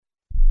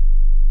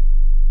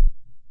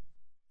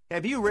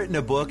Have you written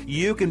a book?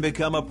 You can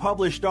become a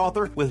published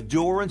author with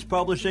Dorrance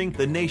Publishing,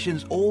 the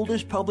nation's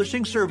oldest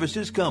publishing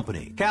services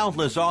company.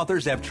 Countless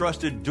authors have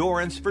trusted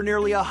Dorrance for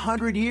nearly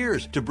 100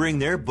 years to bring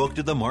their book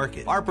to the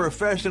market. Our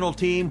professional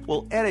team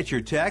will edit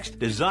your text,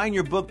 design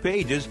your book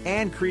pages,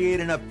 and create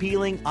an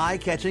appealing,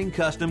 eye-catching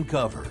custom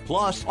cover.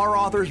 Plus, our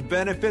authors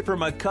benefit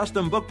from a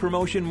custom book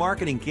promotion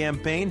marketing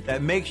campaign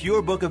that makes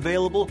your book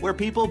available where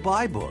people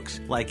buy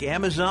books, like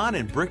Amazon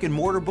and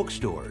brick-and-mortar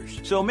bookstores.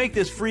 So make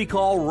this free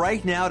call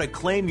right now to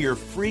claim your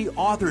free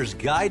author's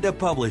guide to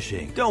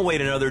publishing. Don't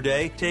wait another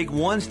day. Take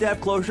one step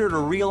closer to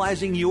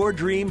realizing your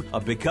dream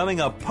of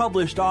becoming a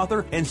published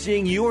author and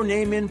seeing your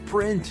name in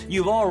print.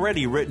 You've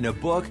already written a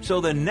book,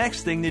 so the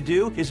next thing to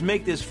do is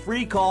make this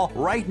free call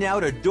right now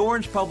to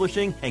Dorrance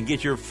Publishing and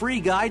get your free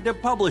guide to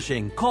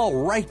publishing.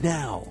 Call right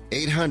now.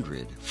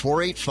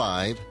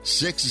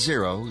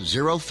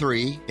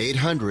 800-485-6003.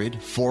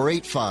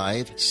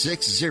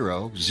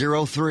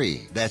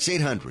 800-485-6003. That's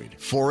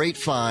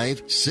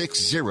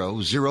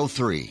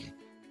 800-485-6003.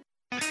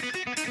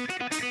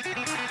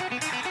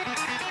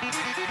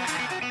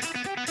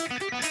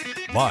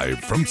 Live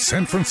from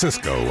San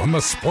Francisco on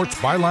the Sports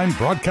Byline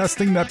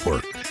Broadcasting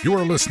Network, you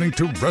are listening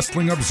to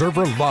Wrestling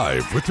Observer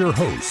Live with your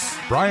hosts,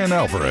 Bryan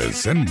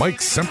Alvarez and Mike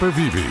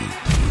Sempervive.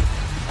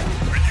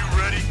 Are you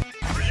ready?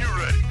 Are you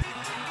ready?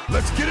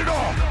 Let's get it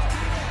on!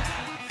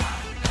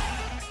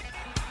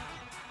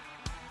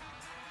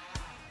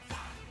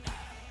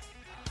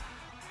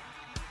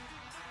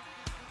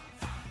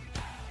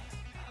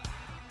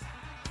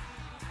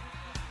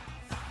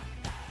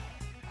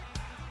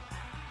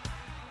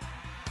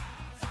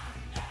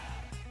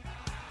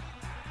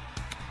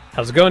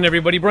 How's it going,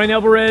 everybody? Bryan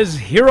Alvarez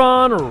here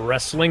on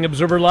Wrestling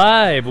Observer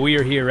Live. We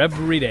are here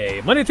every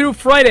day, Monday through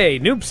Friday,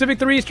 noon Pacific,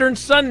 3 Eastern,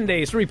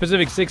 Sundays, 3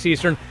 Pacific, 6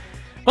 Eastern.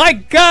 My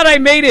God, I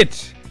made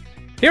it!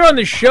 Here on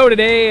the show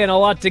today, and a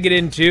lot to get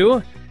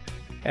into,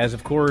 as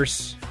of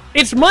course,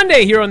 it's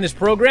Monday here on this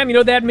program. You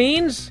know what that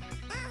means?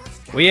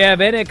 We have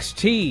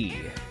NXT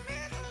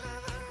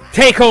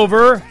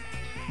TakeOver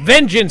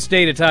Vengeance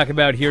Day to talk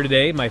about here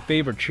today, my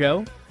favorite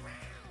show.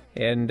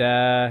 And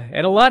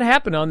a lot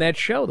happened on that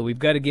show that we've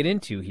got to get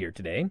into here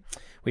today.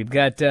 We've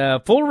got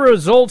full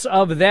results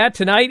of that.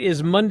 Tonight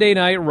is Monday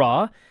Night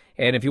Raw.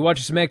 And if you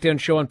watch the SmackDown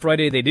show on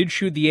Friday, they did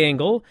shoot the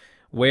angle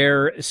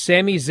where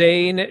Sami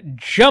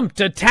Zayn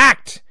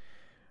attacked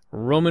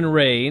Roman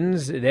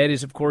Reigns. That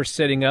is, of course,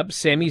 setting up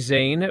Sami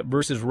Zayn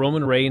versus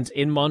Roman Reigns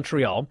in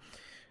Montreal.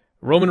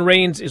 Roman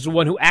Reigns is the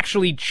one who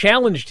actually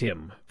challenged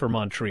him for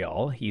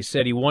Montreal. He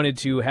said he wanted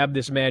to have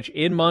this match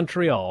in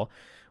Montreal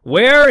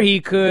where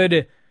he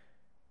could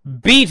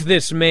beat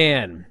this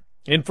man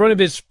in front of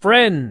his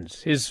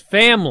friends, his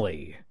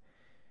family.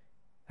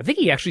 I think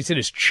he actually said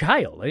his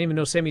child. I didn't even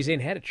know Sami Zayn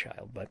had a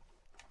child. But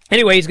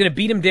anyway, he's going to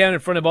beat him down in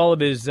front of all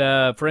of his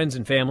friends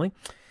and family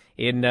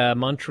in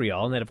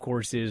Montreal. And that, of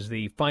course, is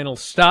the final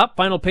stop,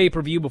 final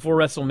pay-per-view before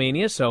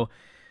WrestleMania. So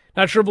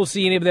not sure if we'll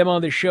see any of them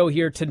on the show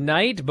here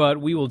tonight,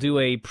 but we will do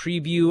a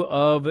preview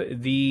of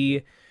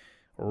the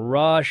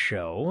Raw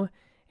show.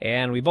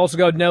 And we've also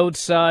got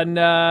notes on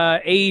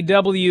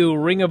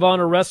AEW Ring of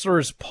Honor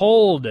wrestlers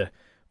pulled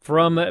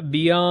from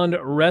Beyond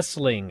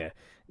Wrestling.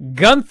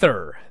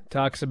 Gunther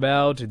talks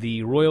about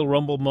the Royal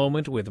Rumble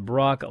moment with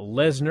Brock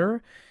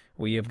Lesnar.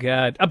 We have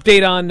got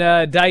update on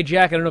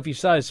Dijak. I don't know if you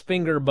saw his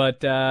finger,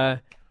 but it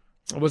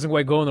wasn't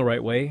quite going the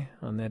right way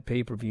on that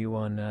pay-per-view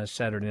on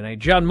Saturday night.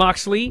 Jon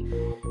Moxley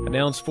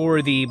announced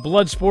for the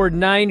Bloodsport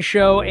 9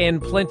 show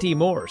and plenty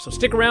more. So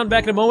stick around,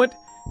 back in a moment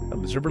on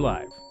Observer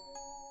Live.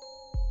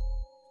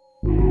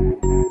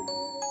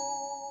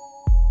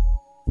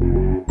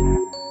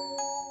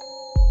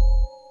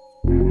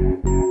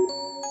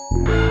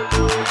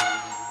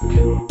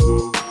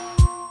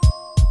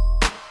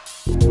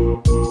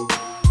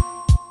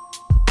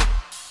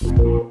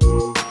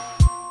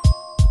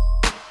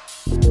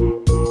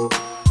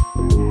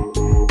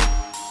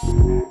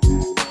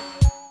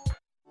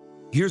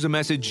 Here's a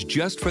message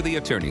just for the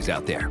attorneys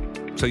out there.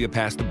 So you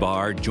passed the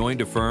bar,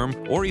 joined a firm,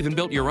 or even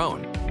built your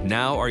own.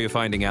 Now are you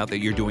finding out that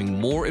you're doing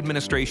more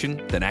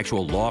administration than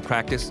actual law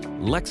practice?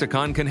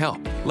 Lexicon can help.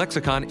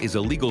 Lexicon is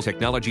a legal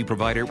technology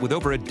provider with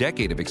over a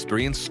decade of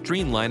experience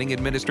streamlining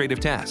administrative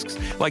tasks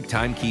like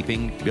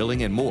timekeeping,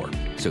 billing, and more,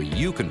 so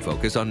you can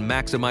focus on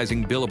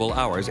maximizing billable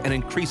hours and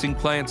increasing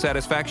client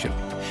satisfaction.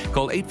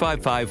 Call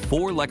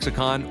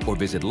 855-4LEXICON or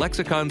visit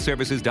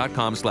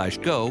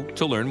lexiconservices.com/go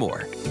to learn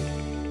more.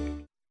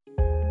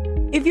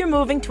 If you're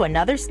moving to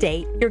another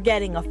state, you're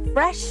getting a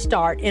fresh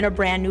start in a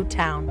brand new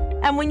town.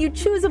 And when you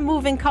choose a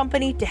moving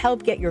company to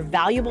help get your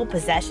valuable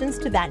possessions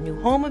to that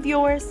new home of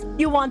yours,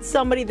 you want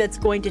somebody that's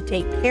going to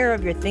take care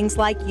of your things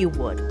like you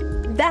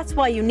would. That's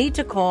why you need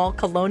to call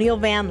Colonial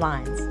Van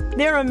Lines.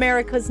 They're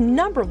America's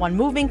 #1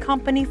 moving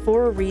company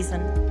for a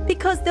reason.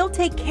 Because they'll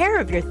take care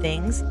of your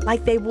things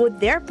like they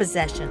would their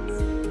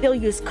possessions. They'll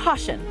use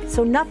caution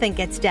so nothing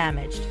gets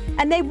damaged.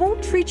 And they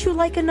won't treat you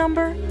like a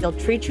number, they'll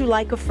treat you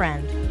like a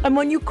friend. And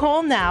when you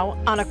call now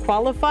on a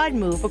qualified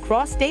move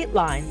across state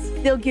lines,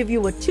 they'll give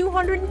you a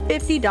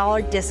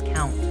 $250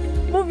 discount.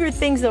 Move your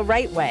things the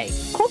right way.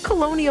 Call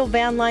Colonial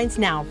Van Lines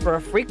now for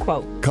a free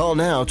quote. Call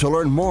now to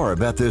learn more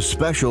about this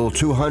special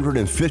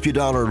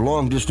 $250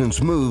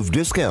 long-distance move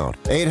discount.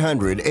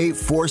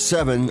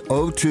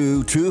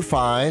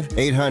 800-847-0225.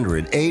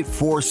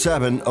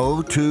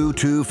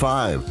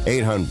 800-847-0225.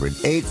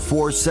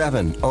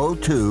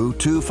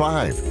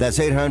 800-847-0225. That's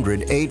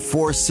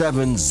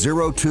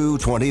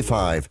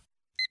 800-847-0225.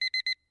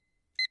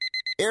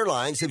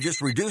 Airlines have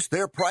just reduced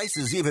their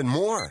prices even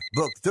more.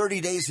 Book 30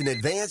 days in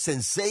advance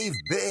and save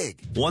big.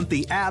 Want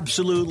the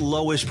absolute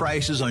lowest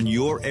prices on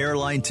your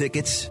airline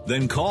tickets?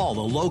 Then call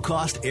the Low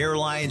Cost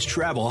Airlines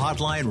Travel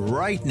Hotline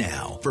right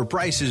now for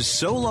prices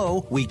so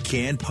low we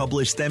can't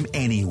publish them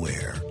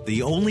anywhere.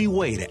 The only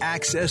way to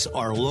access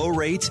our low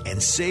rates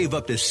and save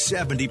up to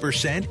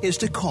 70% is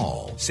to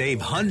call.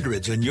 Save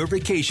hundreds on your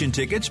vacation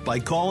tickets by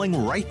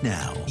calling right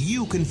now.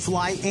 You can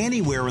fly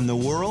anywhere in the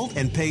world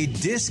and pay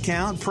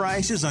discount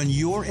prices on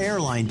your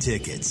airline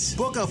tickets.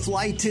 Book a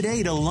flight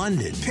today to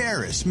London,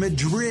 Paris,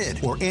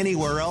 Madrid, or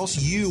anywhere else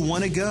you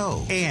want to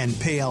go. And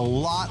pay a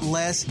lot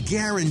less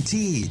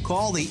guaranteed.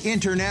 Call the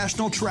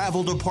International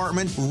Travel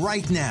Department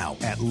right now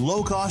at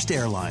Low Cost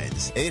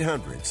Airlines.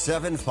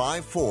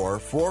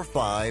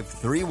 800-754-4531.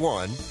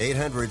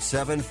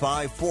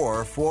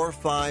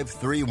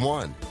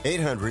 800-754-4531.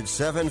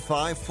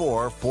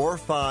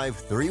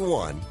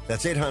 800-754-4531.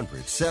 That's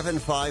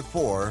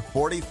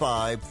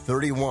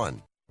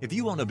 800-754-4531. If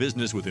you own a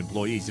business with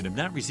employees and have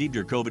not received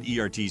your COVID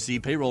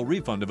ERTC payroll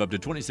refund of up to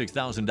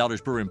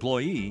 $26,000 per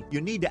employee, you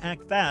need to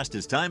act fast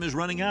as time is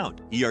running out.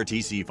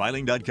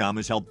 ERTCfiling.com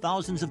has helped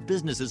thousands of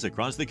businesses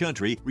across the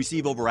country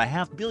receive over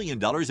 $500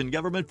 million in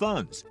government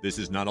funds. This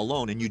is not a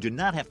loan and you do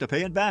not have to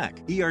pay it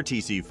back.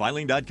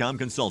 ERTCfiling.com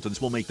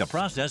consultants will make the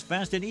process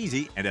fast and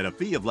easy and at a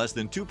fee of less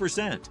than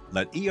 2%.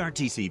 Let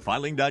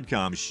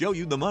ERTCfiling.com show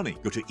you the money.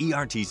 Go to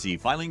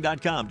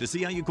ERTCfiling.com to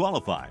see how you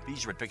qualify.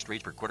 Fees are at fixed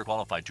rates per quarter,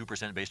 qualified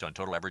 2% based on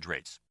total average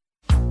rates.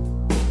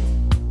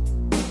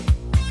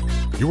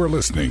 You are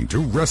listening to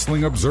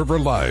Wrestling Observer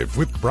Live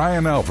with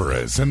Bryan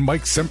Alvarez and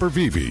Mike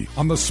Sempervive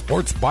on the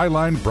Sports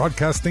Byline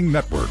Broadcasting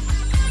Network.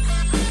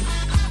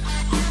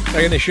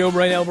 Back in the show,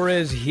 Bryan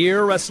Alvarez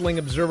here, Wrestling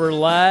Observer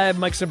Live.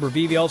 Mike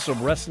Sempervive, also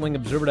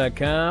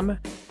WrestlingObserver.com.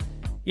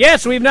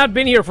 Yes, we've not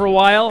been here for a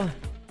while.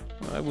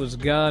 I was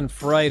gone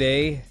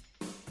Friday,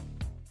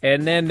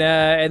 and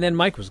then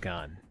Mike was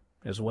gone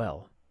as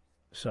well.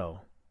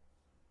 So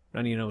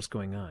none of you know what's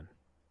going on.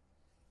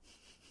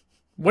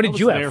 What did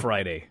you have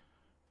Friday?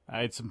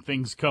 I had some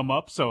things come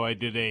up, so I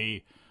did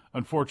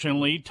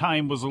unfortunately,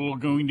 time was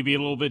going to be a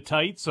little bit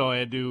tight, so I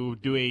had to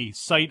do a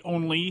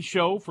site-only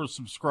show for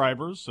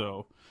subscribers,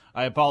 so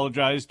I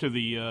apologize to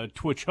the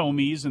Twitch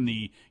homies and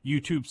the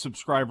YouTube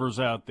subscribers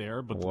out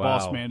there, but the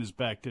boss man is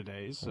back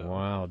today. So.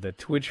 Wow, the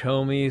Twitch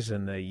homies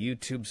and the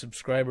YouTube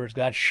subscribers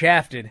got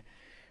shafted.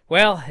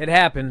 Well, it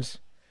happens.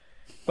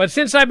 But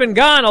since I've been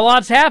gone, a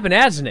lot's happened,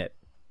 hasn't it?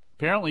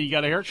 Apparently, you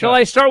got a haircut. Shall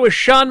I start with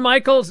Shawn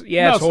Michaels?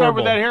 Yeah, no, it's start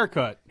with that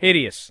haircut.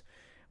 Hideous.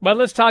 But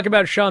let's talk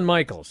about Shawn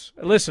Michaels.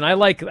 Listen, I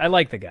like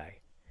the guy.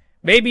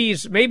 Maybe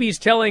he's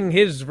telling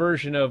his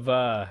version of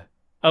the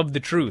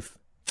truth.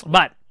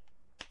 But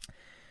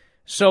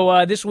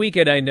so this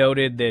weekend I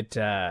noted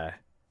that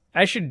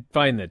I should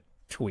find the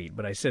tweet,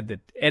 but I said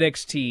that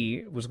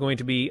NXT was going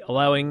to be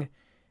allowing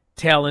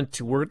talent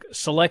to work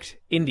select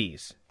indie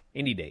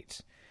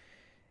dates.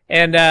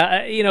 And,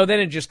 then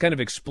it just kind of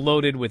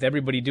exploded with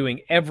everybody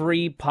doing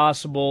every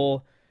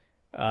possible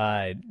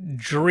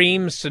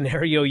dream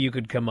scenario you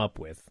could come up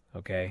with,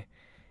 okay?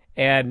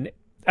 And,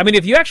 I mean,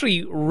 if you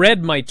actually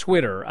read my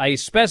Twitter, I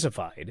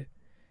specified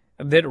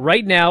that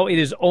right now it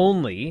is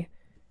only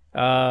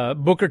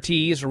Booker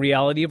T's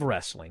Reality of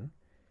Wrestling.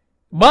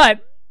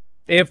 But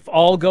if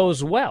all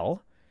goes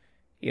well,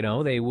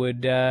 they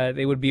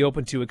would be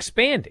open to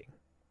expanding.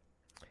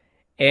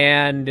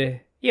 And,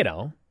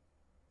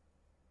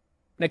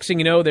 next thing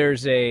you know,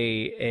 there's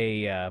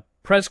a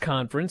press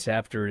conference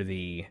after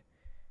the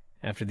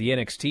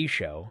NXT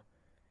show,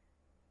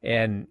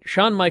 and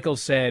Shawn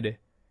Michaels said,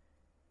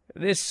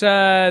 "This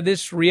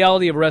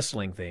Reality of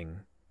Wrestling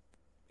thing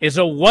is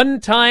a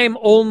one-time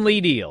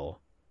only deal,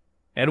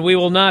 and we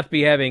will not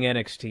be having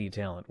NXT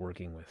talent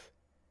working with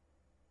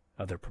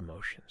other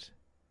promotions."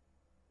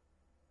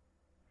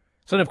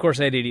 So then, of course,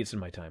 I had idiots in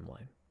my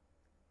timeline.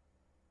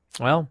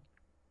 Well,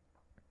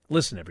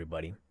 listen,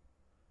 everybody.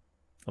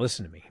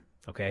 Listen to me.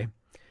 Okay?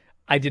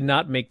 I did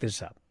not make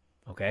this up,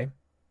 okay?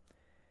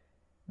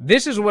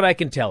 This is what I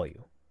can tell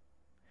you.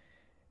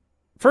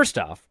 First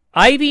off,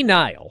 Ivy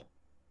Nile,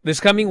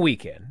 this coming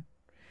weekend,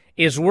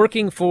 is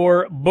working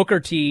for Booker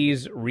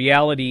T's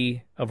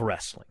Reality of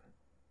Wrestling.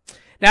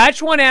 Now, I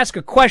just want to ask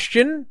a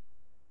question.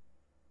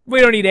 We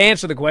don't need to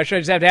answer the question.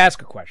 I just have to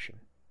ask a question.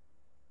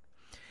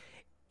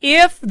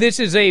 If this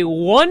is a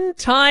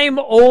one-time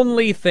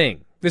only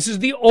thing, this is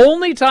the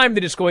only time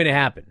that it's going to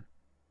happen,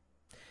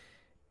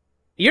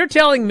 you're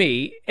telling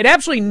me, and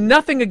absolutely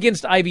nothing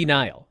against Ivy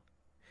Nile,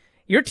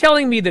 you're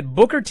telling me that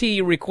Booker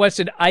T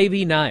requested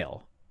Ivy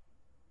Nile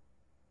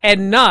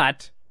and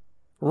not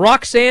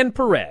Roxanne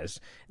Perez,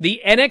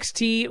 the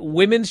NXT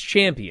Women's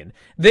Champion,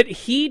 that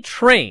he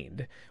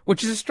trained,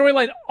 which is a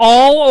storyline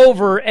all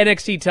over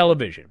NXT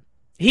television.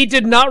 He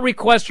did not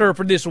request her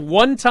for this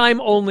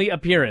one-time only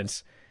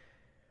appearance.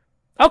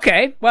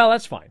 Okay, well,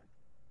 that's fine.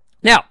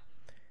 Now,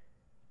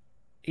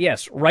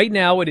 yes, right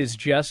now it is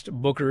just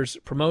Booker's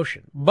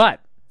promotion,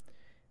 but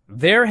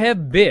there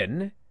have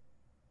been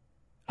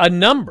a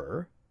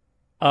number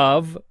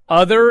of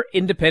other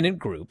independent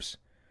groups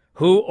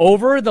who,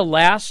 over the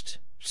last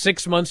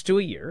 6 months to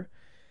a year,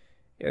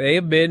 they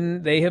have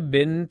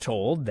been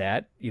told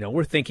that,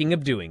 we're thinking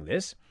of doing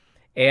this,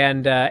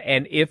 and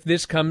if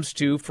this comes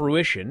to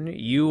fruition,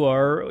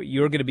 you're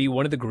going to be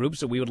one of the groups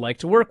that we would like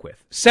to work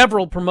with.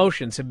 Several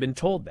promotions have been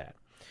told that.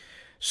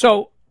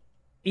 So,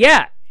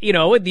 yeah,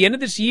 at the end of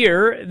this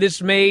year,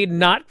 this may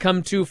not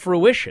come to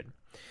fruition.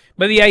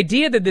 But the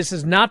idea that this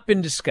has not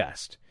been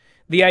discussed,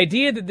 the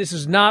idea that this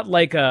is not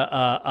like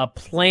a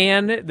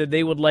plan that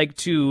they would like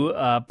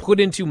to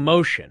put into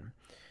motion,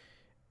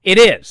 it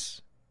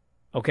is.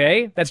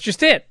 Okay? That's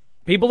just it.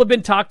 People have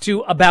been talked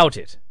to about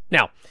it.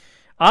 Now,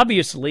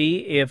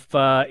 obviously, if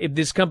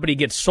this company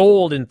gets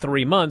sold in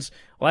 3 months,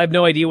 well, I have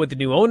no idea what the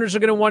new owners are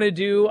going to want to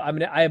do.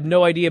 I have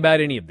no idea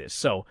about any of this.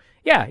 So,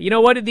 yeah, you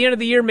know what? At the end of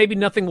the year, maybe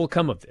nothing will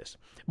come of this.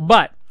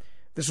 But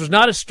this was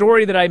not a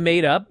story that I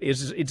made up.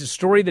 It's a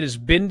story that has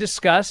been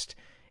discussed.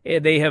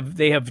 They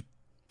have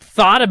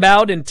thought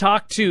about and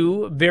talked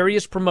to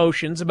various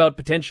promotions about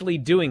potentially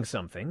doing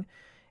something,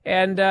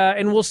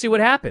 and we'll see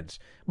what happens.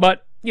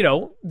 But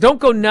don't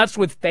go nuts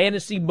with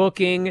fantasy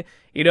booking.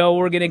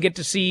 We're going to get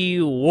to see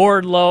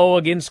Wardlow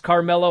against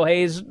Carmelo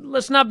Hayes.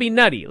 Let's not be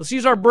nutty. Let's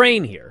use our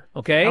brain here,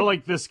 okay? I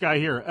like this guy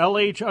here,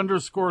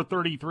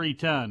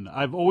 LH_3310.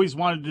 I've always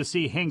wanted to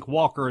see Hank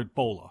Walker at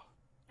Bola.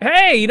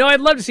 Hey,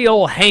 I'd love to see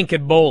old Hank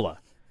at Bola.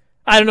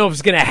 I don't know if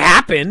it's going to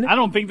happen. I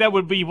don't think that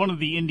would be one of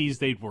the indies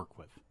they'd work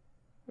with.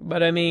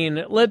 But,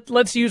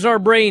 let's use our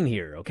brain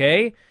here,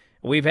 okay?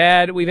 We've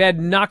had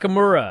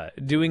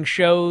Nakamura doing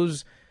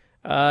shows,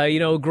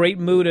 Great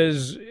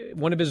Muda's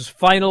one of his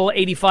final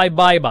 85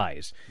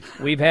 bye-byes.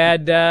 We've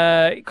had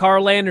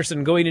Carl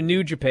Anderson going to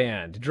New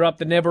Japan to drop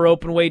the never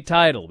open weight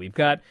title. We've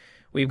got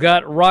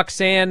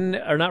Roxanne,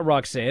 or not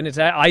Roxanne, it's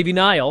Ivy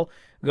Nile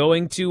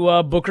going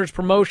to Booker's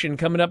promotion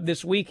coming up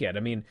this weekend.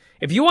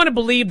 If you want to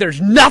believe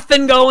there's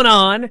nothing going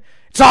on,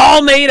 it's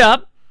all made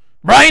up,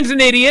 Bryan's an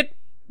idiot,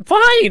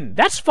 fine,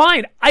 that's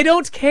fine. I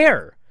don't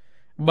care.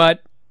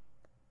 But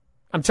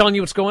I'm telling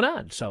you what's going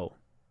on. So,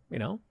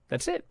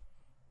 that's it.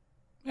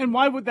 And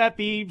why would that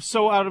be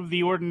so out of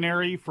the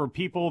ordinary for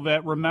people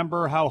that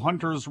remember how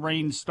Hunter's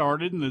reign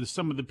started and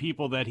some of the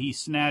people that he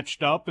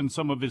snatched up and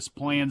some of his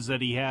plans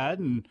that he had?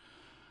 And,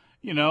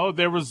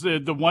 there was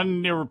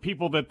there were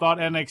people that thought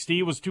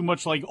NXT was too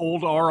much like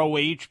old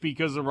ROH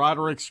because of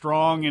Roderick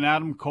Strong and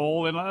Adam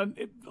Cole and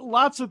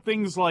lots of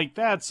things like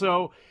that.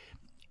 So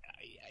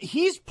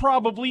he's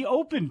probably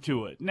open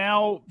to it.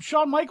 Now,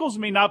 Shawn Michaels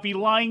may not be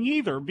lying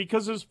either,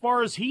 because as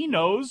far as he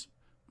knows,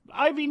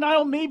 Ivy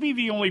Nile may be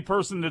the only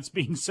person that's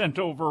being sent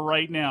over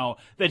right now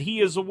that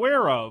he is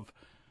aware of.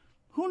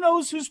 Who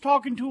knows who's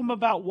talking to him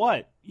about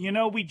what?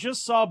 We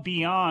just saw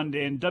Beyond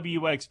and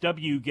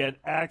WXW get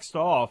axed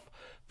off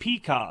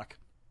Peacock.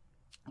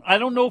 I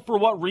don't know for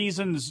what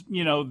reasons,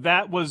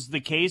 that was the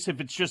case.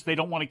 If it's just they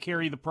don't want to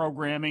carry the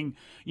programming,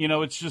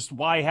 it's just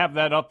why have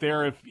that up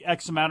there if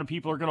X amount of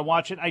people are going to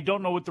watch it. I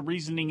don't know what the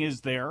reasoning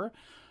is there.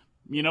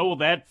 Will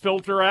that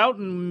filter out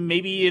and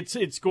maybe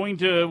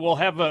we'll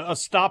have a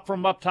stop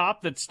from up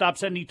top that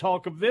stops any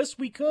talk of this?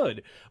 We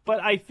could. But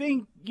I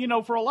think,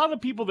 for a lot of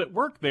people that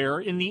work there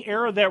in the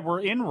era that we're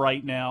in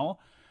right now,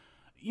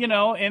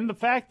 and the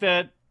fact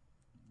that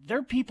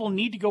their people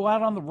need to go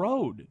out on the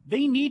road.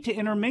 They need to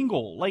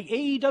intermingle. Like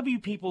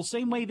AEW people,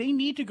 same way they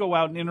need to go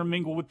out and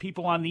intermingle with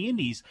people on the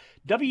indies.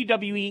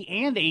 WWE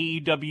and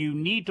AEW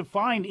need to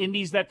find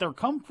indies that they're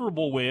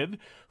comfortable with,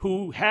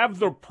 who have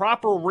the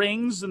proper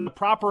rings and the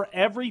proper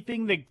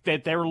everything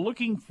that they're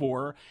looking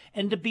for,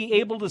 and to be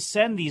able to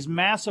send these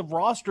massive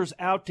rosters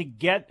out to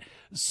get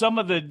some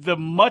of the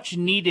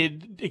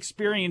much-needed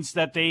experience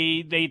that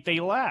they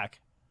lack.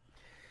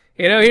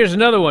 Here's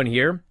another one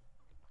here.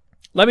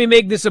 Let me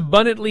make this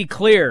abundantly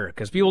clear,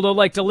 because people don't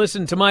like to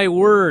listen to my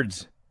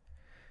words.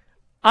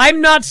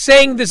 I'm not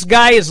saying this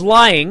guy is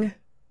lying.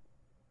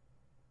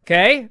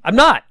 Okay? I'm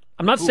not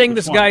saying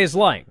this guy is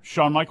lying.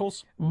 Shawn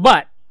Michaels?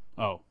 But.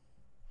 Oh.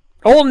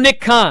 Old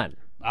Nick Khan.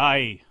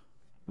 Aye.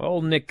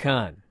 Old Nick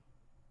Khan.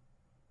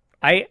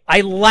 I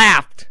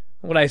laughed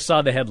when I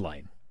saw the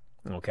headline.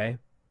 Okay?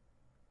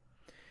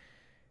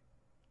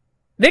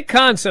 Nick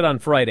Khan said on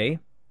Friday,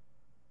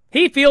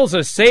 he feels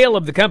a sale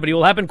of the company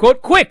will happen,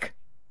 quote, quick,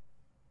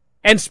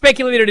 and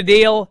speculated a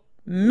deal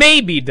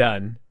may be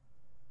done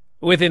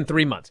within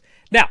 3 months.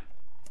 Now,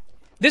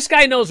 this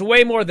guy knows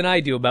way more than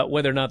I do about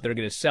whether or not they're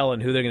going to sell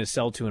and who they're going to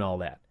sell to and all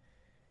that.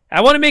 I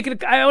want to make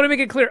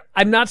it clear.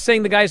 I'm not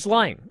saying the guy's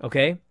lying,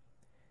 okay?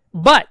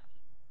 But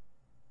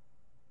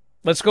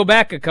let's go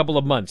back a couple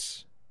of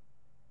months.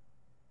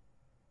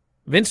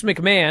 Vince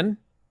McMahon,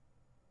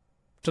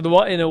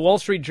 in a Wall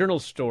Street Journal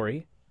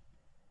story,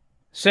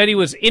 said he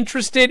was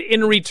interested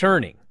in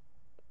returning.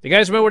 You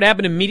guys remember what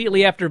happened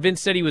immediately after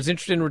Vince said he was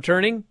interested in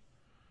returning?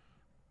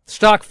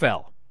 Stock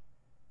fell.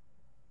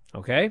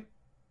 Okay?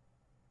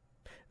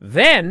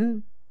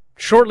 Then,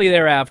 shortly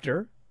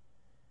thereafter,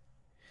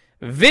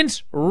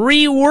 Vince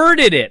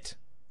reworded it.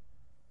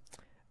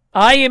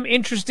 I am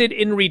interested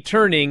in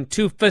returning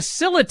to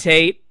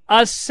facilitate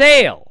a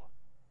sale.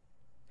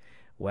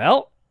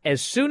 Well,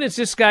 as soon as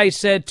this guy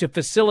said to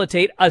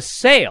facilitate a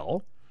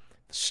sale,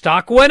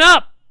 stock went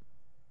up.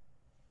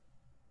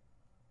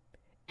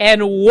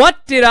 And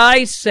what did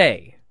I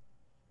say?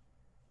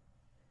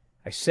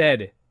 I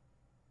said,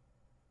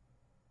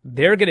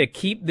 they're going to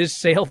keep this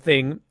sale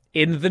thing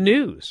in the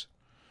news.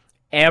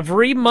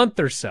 Every month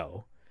or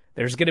so,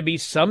 there's going to be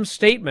some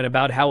statement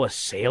about how a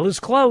sale is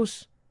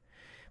close.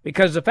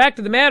 Because the fact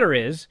of the matter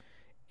is,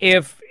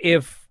 if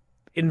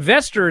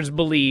investors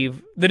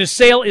believe that a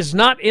sale is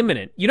not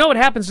imminent, you know what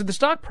happens to the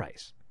stock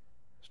price?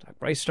 Stock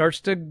price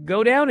starts to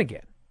go down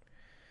again.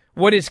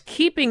 What is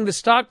keeping the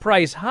stock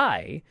price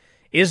high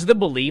is the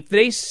belief that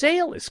a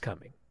sale is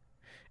coming.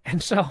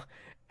 And so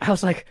I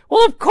was like,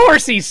 well, of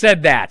course he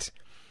said that.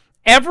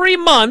 Every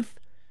month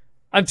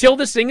until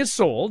this thing is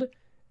sold,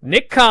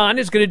 Nick Khan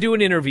is going to do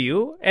an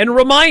interview and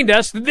remind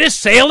us that this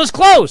sale is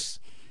close.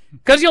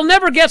 Because you'll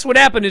never guess what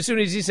happened as soon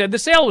as he said the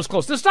sale was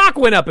close. The stock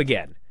went up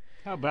again.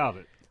 How about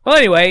it? Well,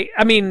 anyway,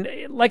 I mean,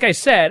 like I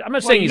said, I'm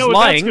not saying he's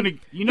lying.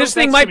 This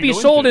thing might be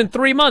sold in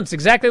 3 months,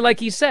 exactly like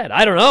he said.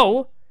 I don't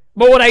know.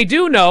 But what I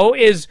do know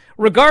is,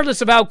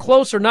 regardless of how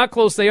close or not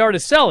close they are to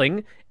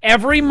selling,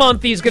 every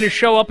month he's going to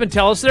show up and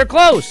tell us they're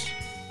close.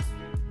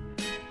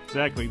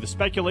 Exactly. The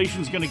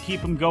speculation's going to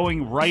keep them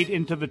going right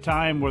into the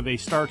time where they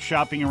start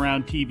shopping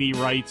around TV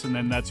rights, and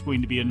then that's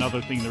going to be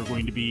another thing they're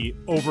going to be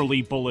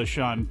overly bullish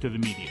on to the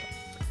media.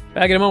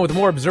 Back in a moment with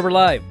more Observer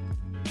Live.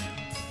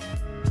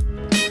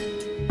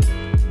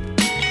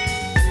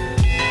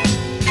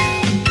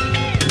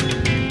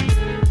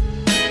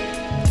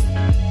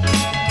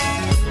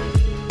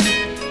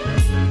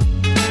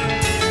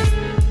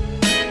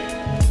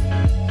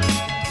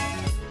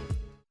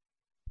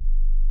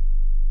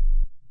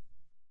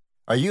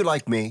 Are you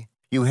like me?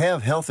 You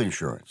have health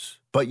insurance,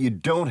 but you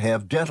don't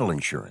have dental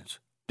insurance.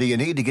 Do you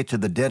need to get to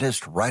the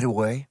dentist right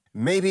away?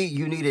 Maybe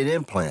you need an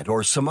implant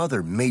or some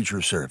other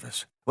major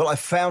service. Well, I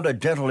found a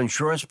dental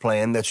insurance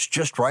plan that's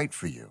just right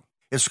for you.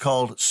 It's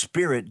called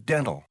Spirit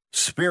Dental.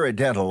 Spirit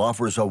Dental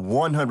offers a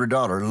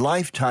 $100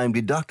 lifetime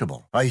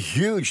deductible, a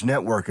huge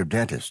network of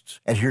dentists.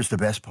 And here's the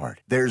best part.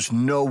 There's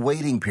no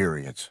waiting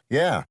periods.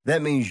 Yeah,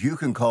 that means you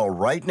can call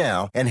right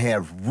now and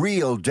have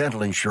real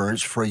dental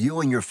insurance for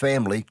you and your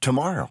family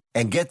tomorrow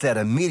and get that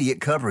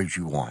immediate coverage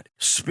you want.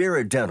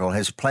 Spirit Dental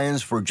has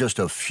plans for just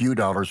a few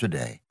dollars a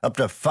day, up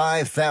to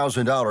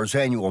 $5,000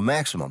 annual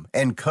maximum,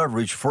 and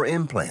coverage for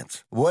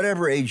implants.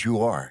 Whatever age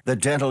you are, the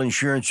dental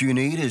insurance you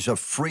need is a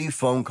free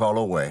phone call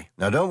away.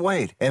 Now don't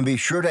wait, and be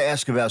sure to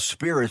ask about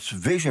Spirit's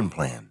vision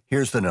plan.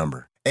 Here's the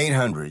number: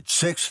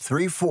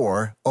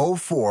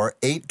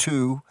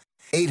 800-634-0482.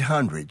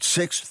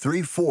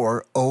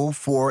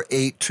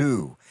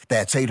 800-634-0482.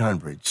 That's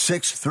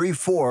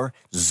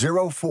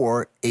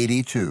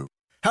 800-634-0482.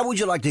 How would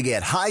you like to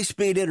get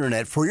high-speed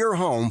internet for your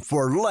home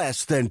for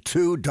less than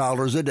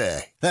 $2 a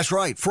day? That's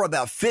right. For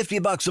about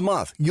 $50 a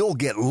month, you'll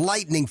get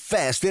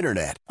lightning-fast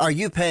internet. Are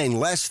you paying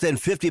less than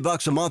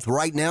 $50 a month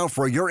right now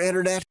for your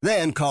internet?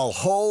 Then call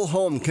Whole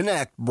Home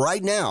Connect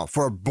right now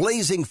for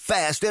blazing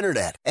fast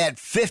internet at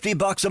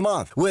 $50 a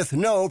month with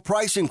no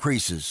price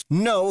increases,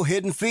 no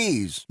hidden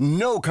fees,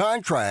 no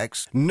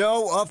contracts,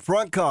 no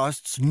upfront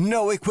costs,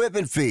 no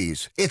equipment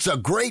fees. It's a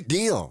great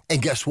deal.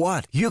 And guess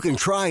what? You can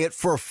try it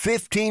for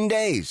 15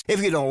 days.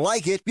 If you don't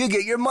like it, you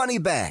get your money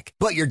back.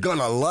 But you're going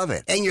to love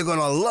it, and you're going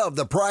to love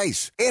the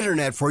price.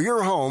 Internet for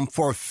your home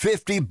for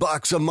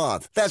 $50 a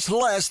month. That's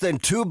less than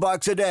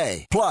 $2 a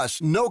day.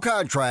 Plus, no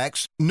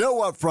contracts,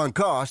 no upfront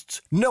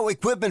costs, no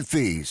equipment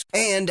fees,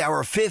 and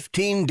our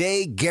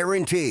 15-day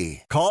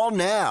guarantee. Call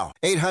now.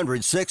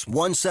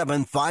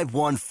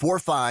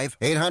 800-617-5145.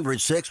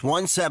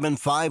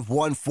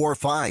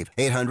 800-617-5145.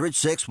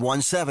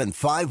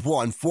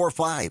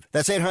 800-617-5145.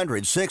 That's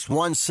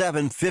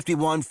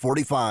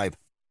 800-617-5145.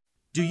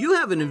 Do you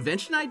have an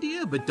invention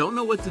idea but don't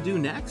know what to do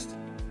next?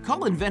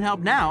 Call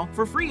InventHelp now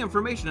for free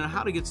information on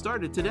how to get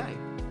started today.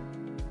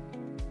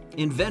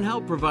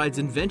 InventHelp provides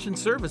invention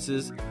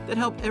services that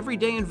help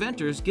everyday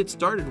inventors get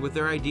started with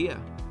their idea.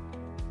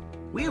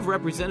 We have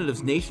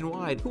representatives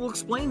nationwide who will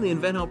explain the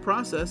InventHelp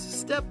process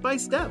step by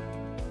step.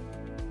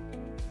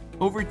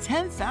 Over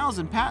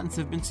 10,000 patents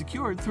have been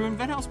secured through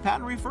InventHelp's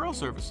patent referral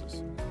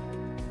services.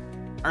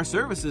 Our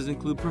services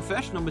include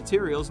professional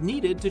materials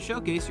needed to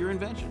showcase your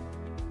invention,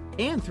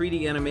 and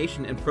 3D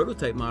animation and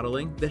prototype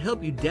modeling that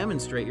help you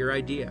demonstrate your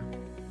idea.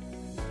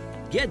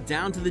 Get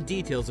down to the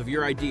details of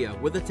your idea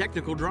with a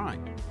technical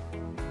drawing.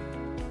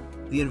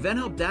 The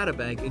InventHelp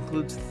Databank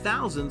includes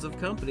thousands of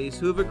companies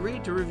who have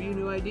agreed to review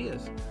new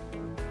ideas.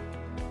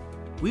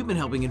 We've been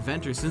helping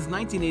inventors since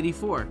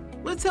 1984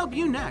 Let's help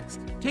you next.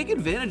 Take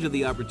advantage of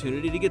the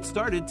opportunity to get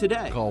started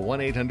today. Call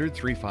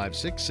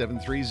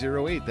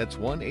 1-800-356-7308. That's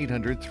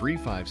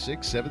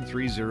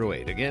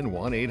 1-800-356-7308. Again,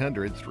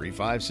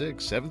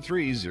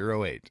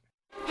 1-800-356-7308.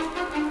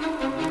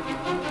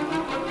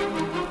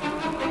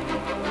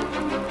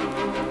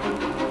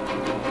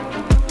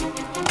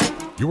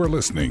 You are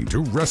listening to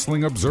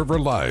Wrestling Observer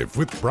Live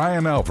with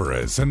Bryan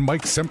Alvarez and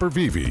Mike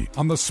Sempervive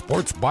on the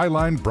Sports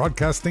Byline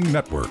Broadcasting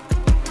Network.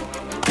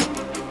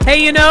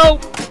 Hey,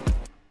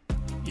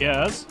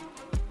 Yes?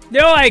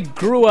 I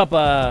grew up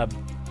a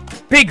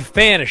big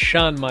fan of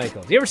Shawn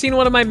Michaels. You ever seen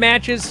one of my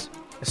matches?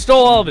 I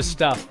stole all of his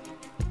stuff.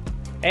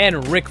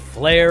 And Ric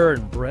Flair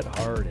and Bret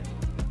Hart.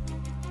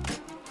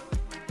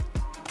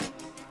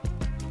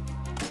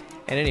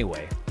 And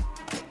anyway,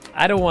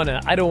 I don't want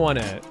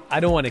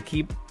to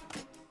keep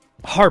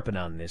harping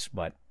on this,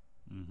 but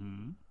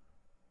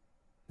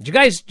did you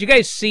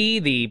guys see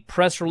the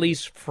press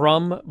release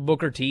from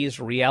Booker T's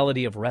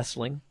Reality of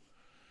Wrestling?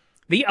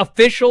 The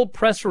official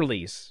press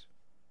release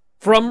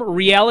from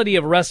Reality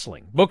of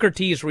Wrestling. Booker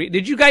T's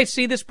did you guys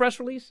see this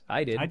press release?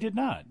 I did. I did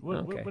not.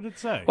 What did it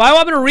say? Well,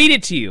 I'm going to read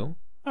it to you.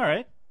 All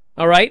right.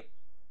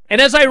 And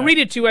as I read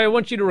it to you, I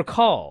want you to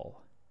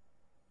recall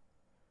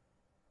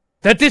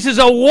that this is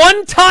a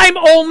one-time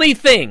only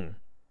thing.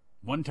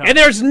 One time. And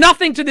there's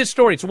nothing to this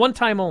story. It's one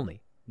time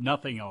only.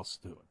 Nothing else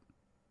to it.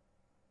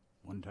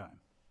 One time.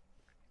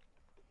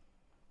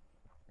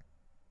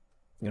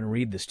 I'm going to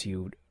read this to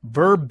you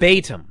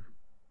verbatim.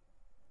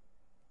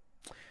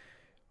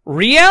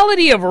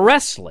 Reality of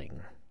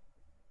Wrestling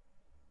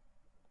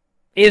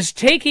is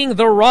taking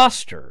the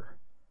roster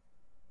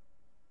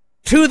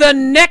to the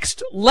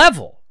next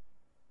level.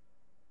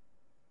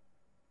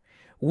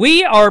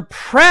 We are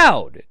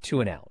proud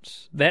to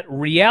announce that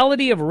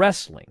Reality of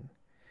Wrestling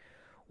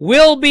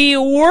will be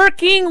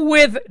working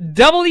with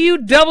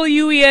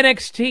WWE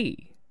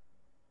NXT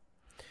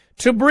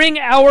to bring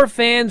our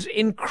fans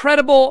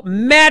incredible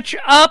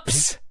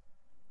matchups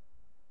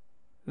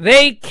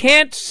they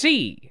can't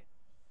see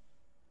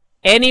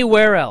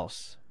anywhere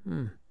else.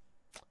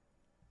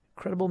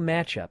 Incredible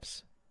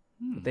matchups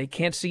they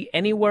can't see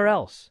anywhere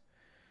else.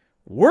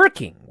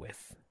 Working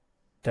with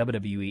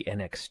WWE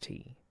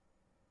NXT.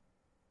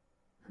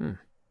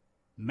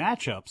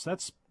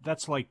 Matchups,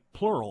 that's like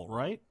plural,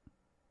 right?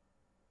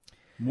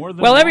 More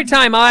than well, one? every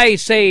time I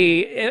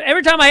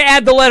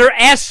add the letter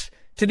S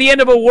to the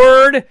end of a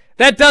word,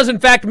 that does in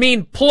fact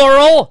mean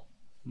plural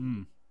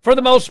for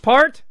the most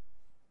part.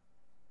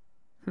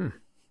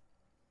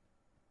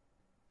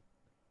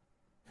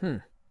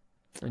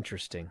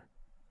 Interesting.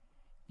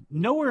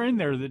 Nowhere in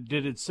there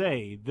did it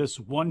say this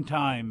one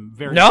time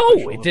very No,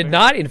 special it did affair.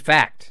 not, in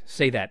fact,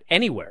 say that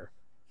anywhere.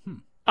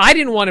 I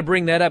didn't want to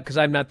bring that up because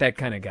I'm not that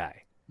kind of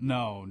guy.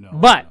 No.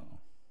 But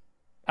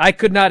I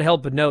could not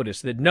help but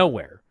notice that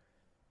nowhere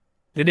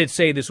did it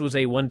say this was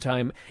a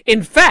one-time.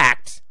 In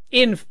fact,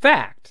 it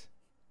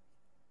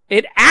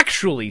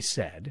actually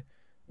said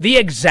the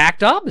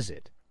exact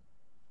opposite.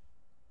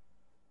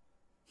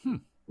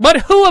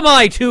 But who am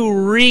I to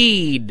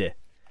read?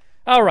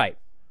 All right.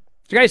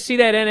 Did you guys see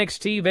that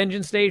NXT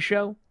Vengeance Day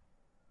show?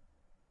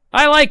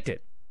 I liked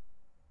it.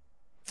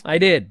 I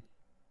did.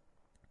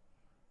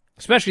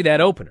 Especially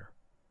that opener.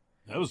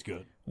 That was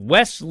good.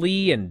 Wes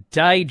Lee and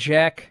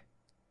Dijak.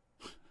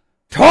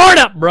 Torn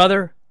up,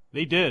 brother.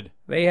 They did.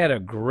 They had a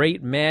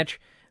great match.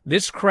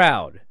 This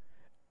crowd,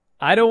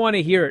 I don't want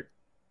to hear it,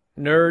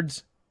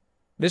 nerds.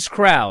 This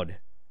crowd,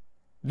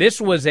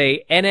 this was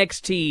a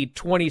NXT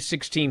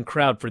 2016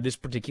 crowd for this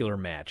particular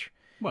match.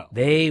 Well,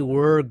 they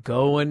were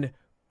going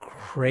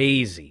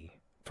crazy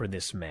for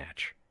this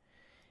match.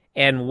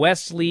 And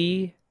Wes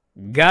Lee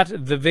got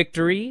the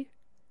victory.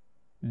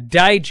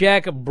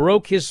 Dijak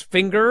broke his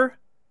finger.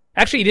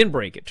 Actually, he didn't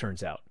break it,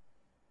 turns out.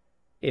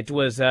 It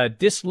was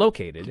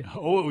dislocated.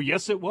 Oh,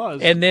 yes, it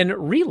was. And then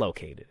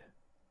relocated.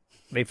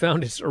 They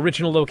found its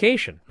original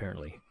location,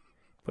 apparently.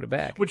 Put it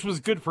back. Which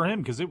was good for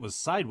him because it was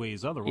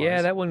sideways otherwise.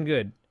 Yeah, that wasn't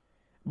good.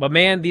 But,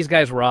 man, these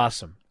guys were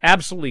awesome.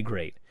 Absolutely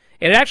great.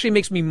 And it actually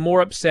makes me more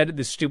upset at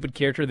this stupid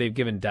character they've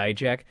given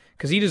Dijak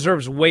because he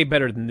deserves way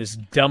better than this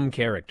dumb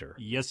character.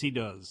 Yes, he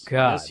does.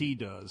 God, yes, he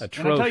does. atrocious.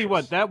 And I'll tell you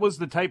what, that was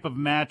the type of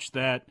match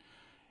that,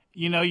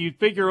 you'd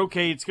figure,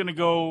 okay, it's going to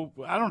go,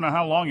 I don't know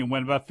how long it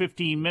went, about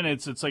 15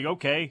 minutes. It's like,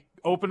 okay,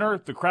 opener,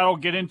 the crowd will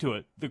get into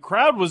it. The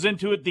crowd was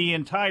into it the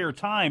entire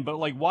time, but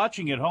like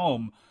watching at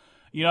home,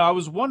 I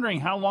was wondering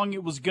how long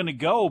it was going to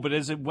go, but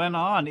as it went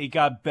on, it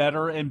got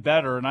better and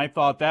better. And I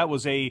thought that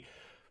was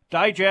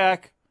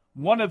Dijak,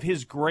 one of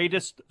his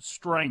greatest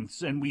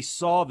strengths. And we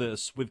saw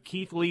this with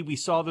Keith Lee. We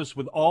saw this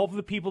with all of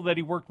the people that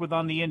he worked with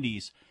on the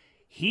indies.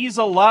 He's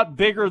a lot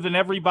bigger than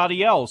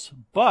everybody else,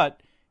 but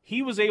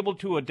he was able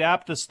to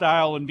adapt a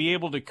style and be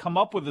able to come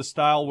up with a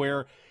style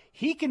where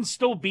he can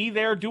still be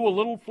there, do a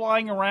little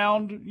flying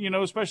around,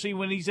 especially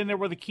when he's in there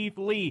with a Keith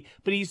Lee.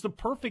 But he's the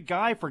perfect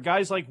guy for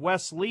guys like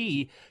Wes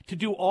Lee to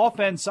do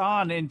offense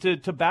on and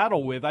to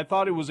battle with. I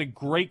thought it was a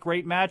great,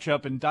 great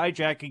matchup. And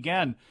Dijak,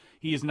 again,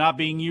 he is not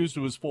being used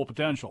to his full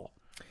potential.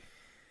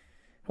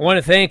 I want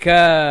to thank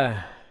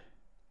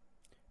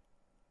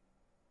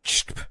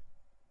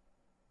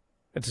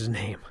That's his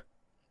name.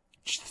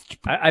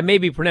 I may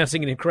be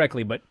pronouncing it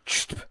incorrectly, but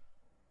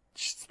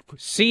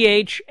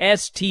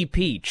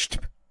CHSTP.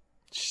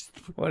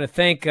 I want to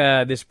thank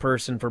this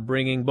person for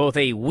bringing both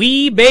a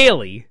Wee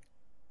Bailey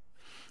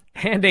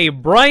and a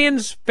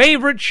Bryan's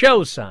favorite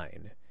show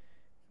sign,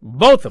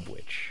 both of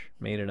which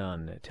made it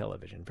on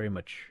television. Very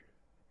much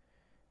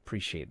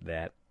appreciate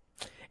that.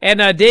 And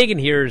Dagan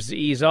here,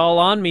 he's all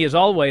on me as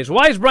always.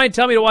 Why is Bryan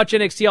telling me to watch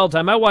NXT all the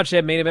time? I watched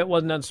that main event.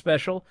 Wasn't nothing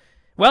special.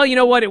 Well, you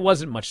know what? It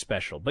wasn't much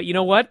special. But you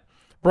know what?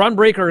 Braun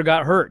Breaker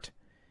got hurt.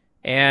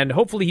 And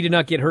hopefully he did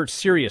not get hurt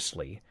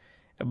seriously.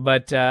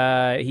 But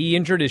he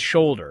injured his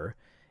shoulder.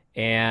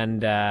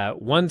 And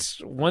once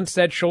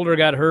that shoulder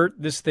got hurt,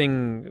 this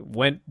thing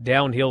went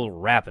downhill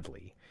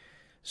rapidly.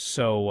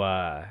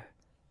 So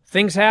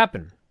things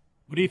happen.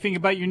 What do you think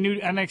about your new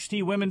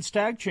NXT Women's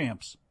Tag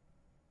Champs?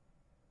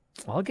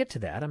 Well, I'll get to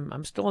that.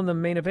 I'm still in the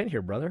main event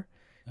here, brother.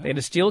 They had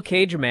a steel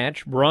cage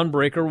match. Braun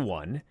Breaker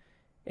won,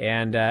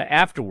 and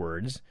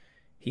afterwards,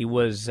 he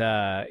was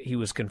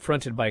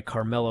confronted by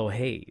Carmelo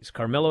Hayes.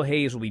 Carmelo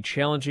Hayes will be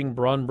challenging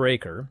Braun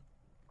Breaker,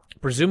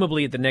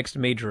 presumably at the next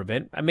major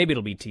event. Maybe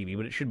it'll be TV,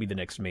 but it should be the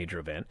next major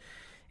event.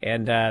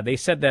 And they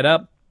set that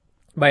up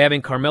by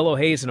having Carmelo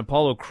Hayes and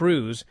Apollo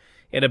Crews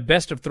in a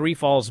best-of-3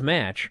 falls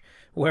match,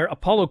 where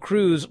Apollo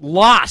Crews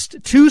lost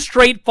 2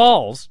 straight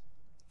falls,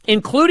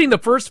 including the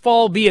first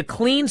fall via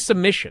clean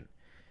submission.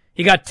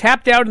 He got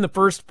tapped out in the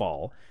first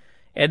fall,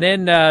 and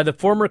then the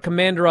former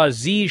Commander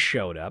Aziz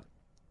showed up,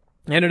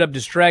 ended up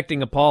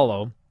distracting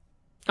Apollo,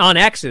 on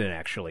accident,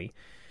 actually.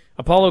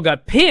 Apollo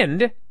got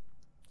pinned,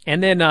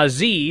 and then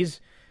Aziz,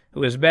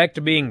 who is back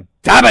to being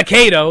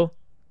Tabakato,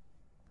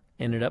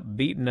 ended up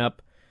beating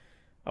up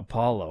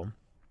Apollo.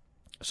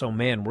 So,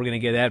 man, we're going to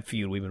get that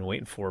feud we've been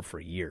waiting for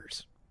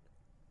years.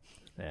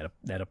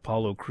 That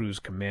Apollo Crews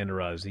Commander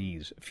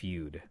Aziz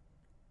feud.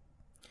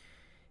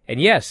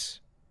 And yes,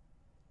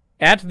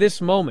 at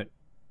this moment,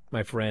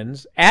 my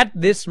friends, at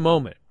this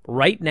moment,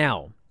 right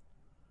now,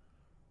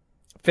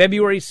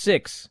 February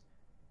 6,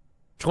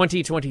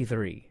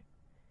 2023,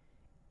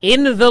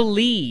 in the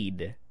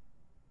lead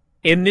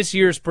in this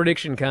year's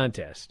prediction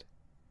contest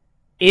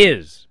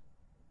is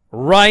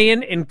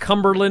Ryan in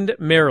Cumberland,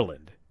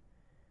 Maryland,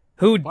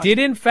 who did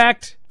in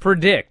fact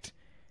predict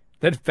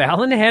that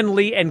Fallon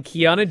Henley and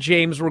Kiana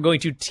James were going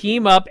to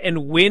team up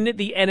and win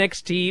the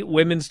NXT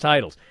women's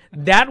titles.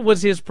 That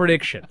was his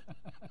prediction.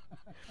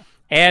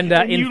 And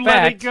in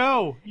fact,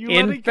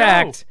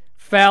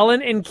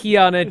 Fallon and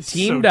Kiana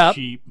teamed up.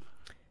 Cheap.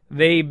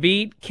 They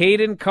beat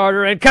Kaden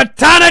Carter and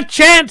Katana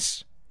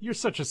Chance. You're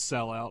such a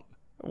sellout.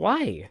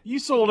 Why? You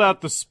sold out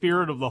the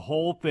spirit of the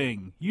whole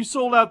thing. You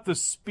sold out the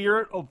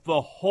spirit of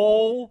the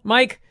whole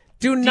Mike,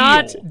 do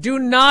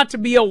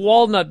not be a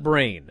walnut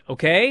brain,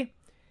 okay?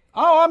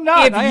 Oh, I'm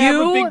not. If I you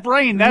have a big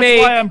brain.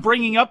 That's why I'm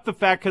bringing up the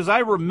fact, because I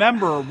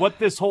remember what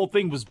this whole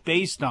thing was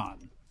based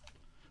on.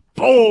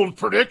 Bold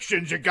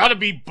predictions. You got to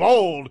be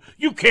bold.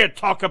 You can't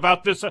talk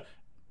about this.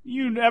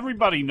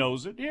 Everybody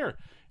knows it. Here,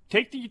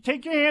 take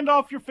your hand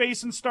off your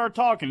face and start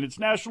talking. It's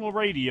national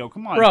radio.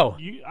 Come on, bro.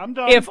 I'm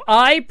done. If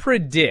I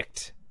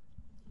predict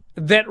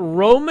that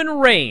Roman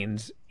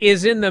Reigns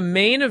is in the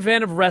main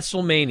event of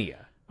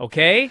WrestleMania,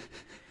 okay,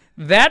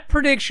 that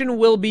prediction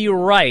will be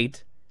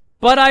right.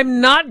 But I'm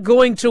not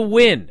going to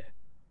win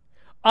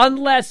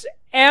unless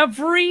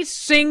every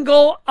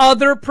single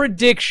other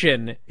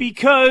prediction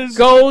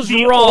goes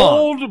wrong.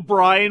 Old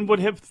Bryan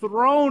would have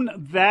thrown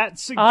that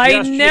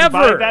suggestion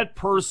by that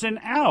person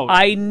out.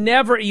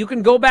 You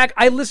can go back.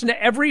 I listen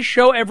to every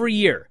show every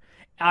year.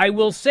 I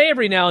will say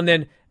every now and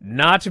then,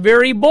 not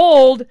very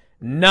bold,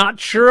 not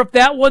sure if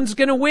that one's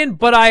going to win,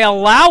 but I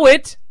allow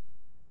it.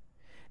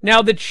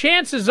 Now, the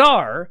chances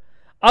are,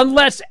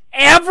 unless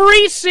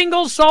every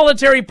single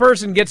solitary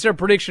person gets their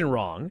prediction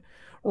wrong,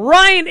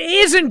 Ryan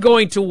isn't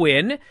going to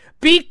win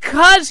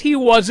because he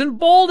wasn't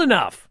bold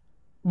enough.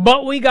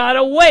 But we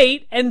gotta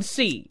wait and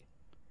see.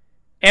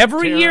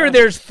 Every year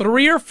there's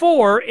 3 or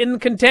 4 in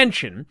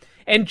contention,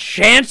 and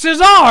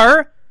chances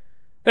are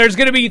there's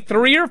going to be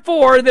 3 or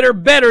 4 that are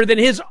better than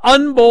his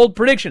unbold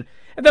prediction.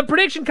 And the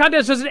prediction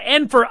contest doesn't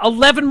end for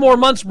 11 more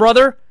months,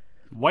 brother.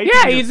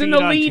 He's in the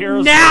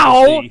lead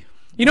now.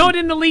 You know what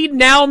in the lead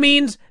now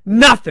means?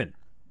 Nothing.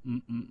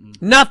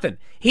 Nothing.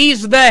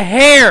 He's the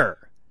hare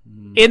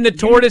in the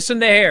tortoise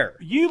and the hare.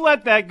 You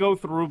let that go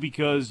through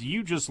because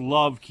you just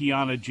love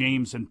Kiana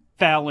James and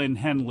Fallon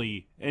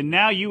Henley. And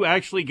now you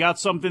actually got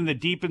something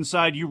that deep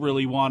inside you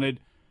really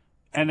wanted.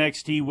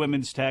 NXT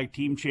Women's Tag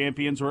Team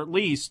Champions, or at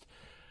least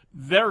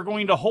they're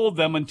going to hold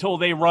them until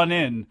they run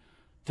in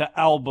to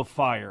Alba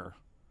Fire.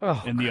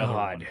 Oh, in the God. Other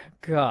one.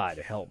 God,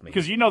 help me.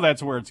 Because you know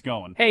that's where it's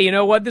going. Hey, you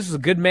know what? This is a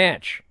good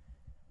match.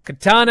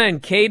 Katana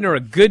and Caden are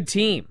a good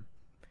team.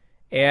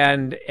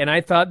 And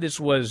I thought this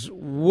was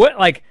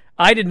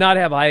I did not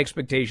have high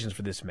expectations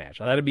for this match.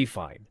 I thought it'd be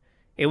fine.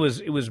 It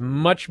was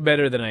much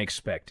better than I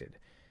expected.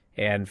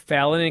 And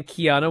Fallon and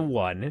Kiana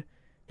won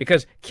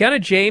because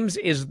Kiana James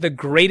is the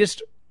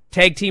greatest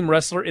tag team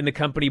wrestler in the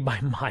company by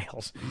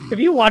miles. If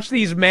you watch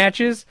these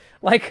matches,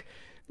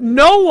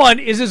 No one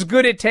is as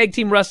good at tag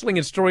team wrestling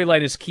and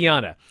storyline as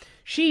Kiana.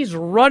 She's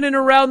running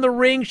around the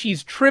ring.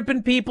 She's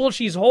tripping people.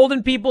 She's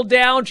holding people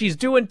down. She's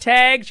doing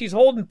tags. She's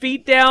holding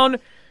feet down.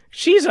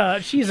 She's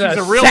a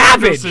real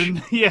savage.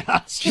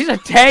 Yeah. She's a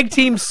tag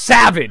team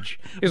savage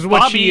is what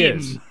Bobby she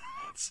is.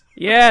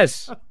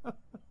 Yes.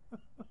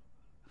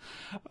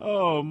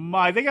 Oh,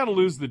 my. They got to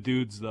lose the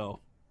dudes, though.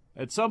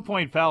 At some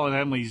point, Fallon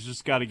Henley's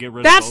just got to get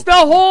rid of That's the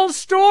whole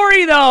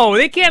story, though.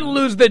 They can't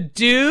lose the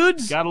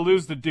dudes. Got to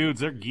lose the dudes.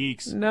 They're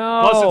geeks.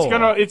 No. Plus,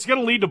 it's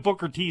gonna lead to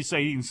Booker T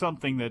saying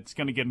something that's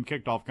going to get him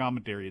kicked off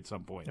commentary at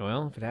some point.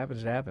 Well, if it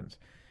happens, it happens.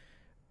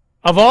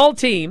 Of all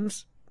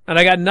teams, and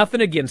I got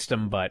nothing against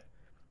them, but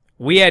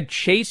we had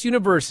Chase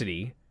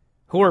University,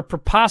 who are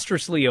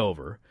preposterously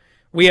over.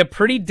 We have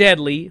Pretty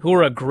Deadly, who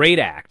are a great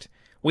act.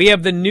 We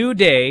have the New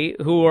Day,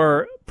 who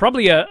are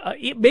probably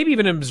maybe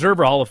even an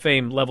Observer Hall of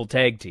Fame level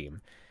tag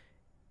team.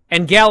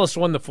 And Gallus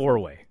won the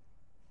 4-way.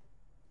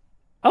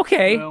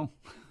 Okay. Well,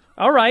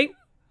 all right.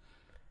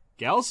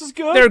 Gallus is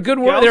good. They're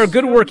a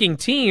good working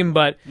team,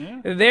 but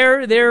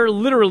they're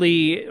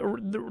literally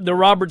the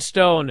Robert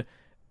Stone.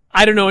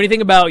 I don't know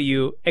anything about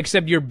you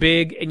except you're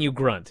big and you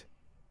grunt.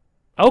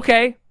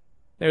 Okay.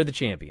 They're the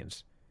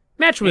champions.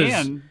 Match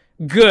was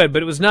good,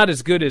 but it was not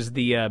as good as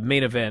the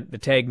main event, the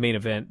tag main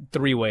event,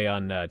 3-way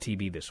on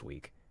TV this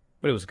week.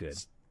 But it was good.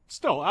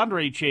 Still,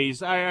 Andre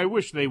Chase, I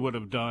wish they would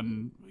have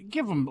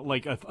give him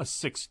like a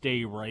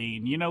 6-day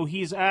reign. You know,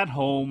 he's at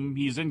home,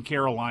 he's in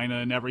Carolina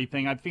and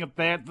everything.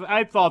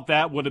 I thought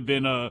that would have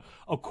been a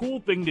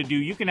cool thing to do.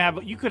 You could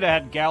have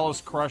had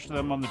Gallus crush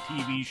them on the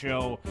TV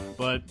show,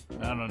 but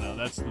I don't know.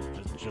 That's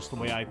just the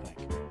way I think.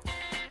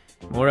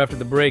 More after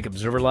the break.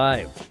 Observer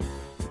Live.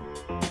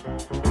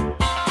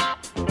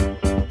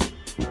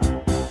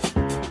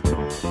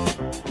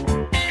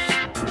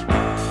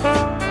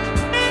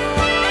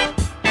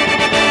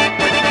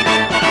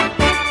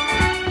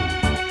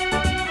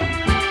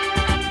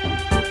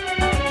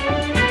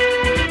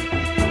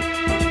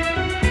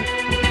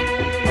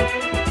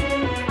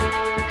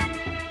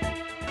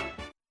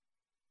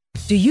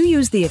 Do you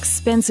use the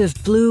expensive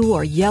blue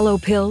or yellow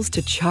pills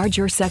to charge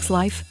your sex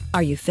life?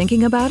 Are you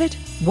thinking about it?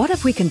 What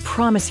if we can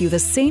promise you the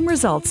same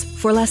results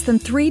for less than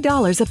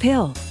 $3 a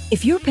pill?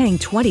 If you're paying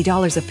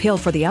 $20 a pill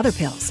for the other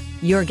pills,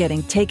 you're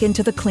getting taken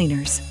to the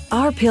cleaners.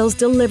 Our pills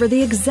deliver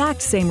the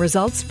exact same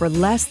results for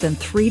less than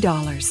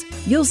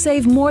 $3. You'll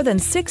save more than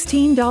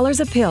 $16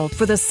 a pill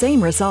for the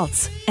same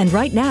results. And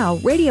right now,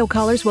 radio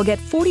callers will get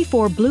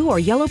 44 blue or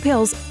yellow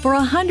pills for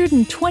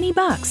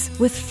 $120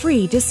 with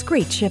free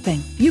discreet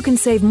shipping. You can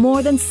save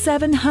more than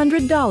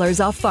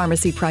 $700 off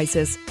pharmacy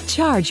prices.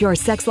 Charge your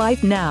sex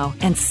life now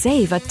and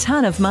save a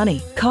ton of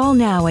money. Call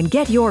now and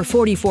get your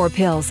 44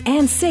 pills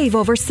and save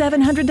over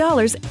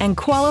 $700 and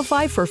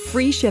qualify for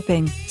free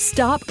shipping.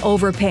 Stop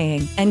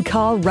overpaying and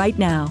call right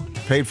now.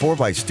 Paid for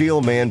by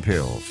Steel Man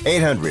Pills.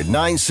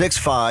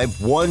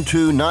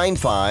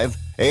 800-965-1295.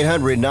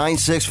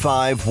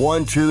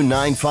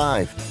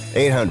 800-965-1295.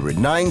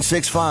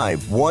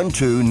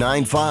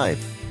 800-965-1295.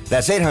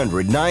 That's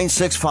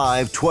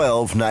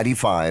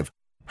 800-965-1295.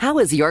 How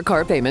is your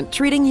car payment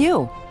treating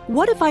you?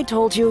 What if I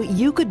told you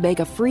you could make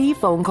a free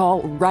phone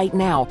call right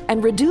now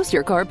and reduce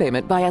your car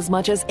payment by as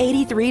much as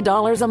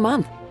 $83 a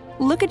month?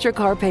 Look at your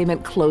car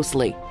payment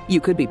closely.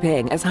 You could be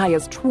paying as high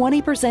as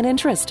 20%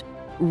 interest.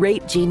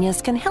 Rate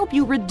Genius can help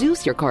you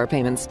reduce your car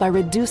payments by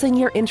reducing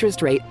your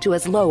interest rate to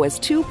as low as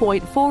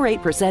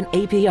 2.48%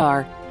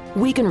 APR.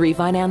 We can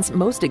refinance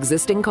most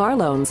existing car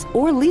loans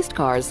or leased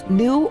cars,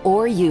 new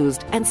or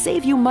used, and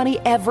save you money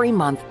every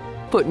month.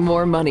 Put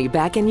more money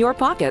back in your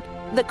pocket.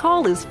 The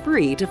call is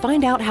free to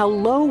find out how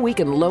low we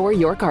can lower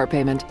your car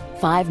payment.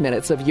 5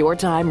 minutes of your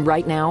time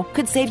right now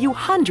could save you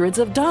hundreds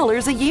of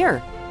dollars a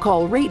year.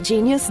 Call Rate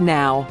Genius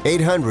now.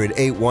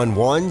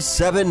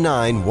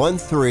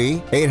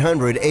 800-811-7913.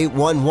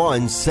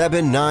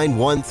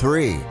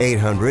 800-811-7913.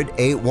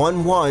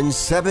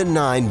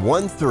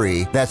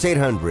 800-811-7913. That's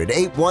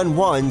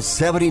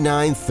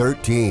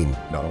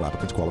 800-811-7913. Not all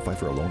applicants qualify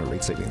for a loan or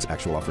rate savings.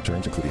 Actual offer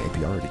terms, including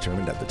APR, are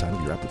determined at the time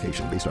of your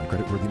application based on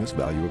creditworthiness,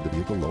 value of the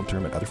vehicle, loan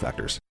term, and other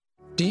factors.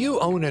 Do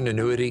you own an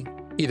annuity,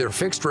 either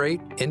fixed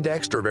rate,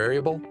 indexed, or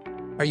variable?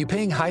 Are you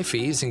paying high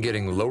fees and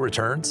getting low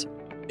returns?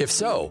 If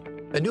so,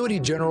 Annuity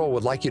General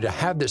would like you to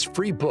have this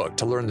free book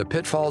to learn the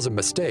pitfalls and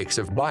mistakes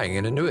of buying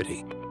an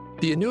annuity.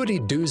 The Annuity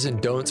Do's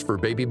and Don'ts for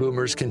Baby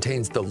Boomers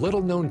contains the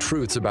little-known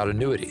truths about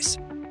annuities,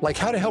 like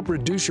how to help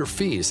reduce your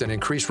fees and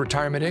increase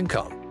retirement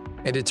income.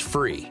 And it's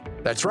free.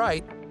 That's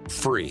right,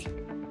 free.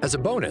 As a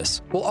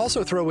bonus, we'll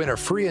also throw in a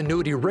free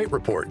annuity rate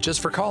report just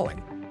for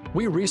calling.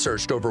 We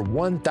researched over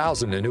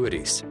 1,000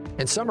 annuities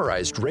and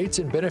summarized rates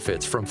and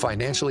benefits from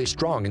financially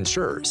strong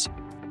insurers.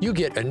 You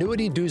get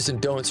Annuity Do's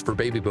and Don'ts for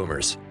Baby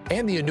Boomers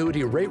and the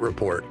Annuity Rate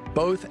Report,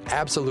 both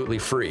absolutely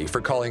free for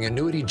calling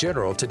Annuity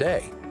General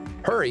today.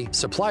 Hurry,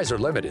 supplies are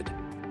limited.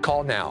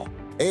 Call now.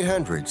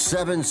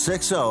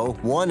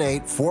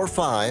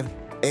 800-760-1845.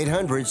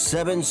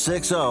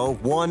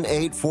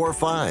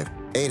 800-760-1845.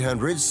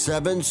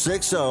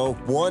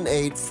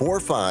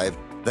 800-760-1845.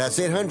 That's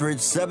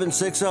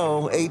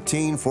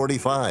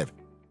 800-760-1845.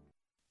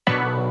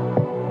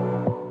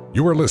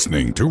 You are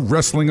listening to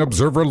Wrestling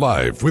Observer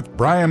Live with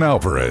Bryan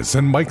Alvarez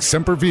and Mike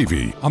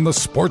Sempervive on the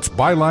Sports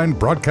Byline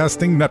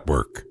Broadcasting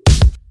Network.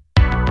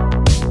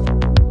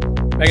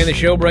 Back in the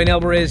show, Bryan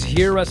Alvarez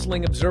here,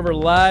 Wrestling Observer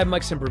Live.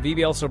 Mike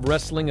Sempervive, also of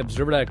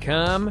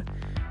WrestlingObserver.com.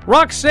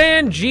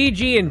 Roxanne,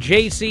 Gigi, and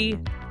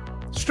JC.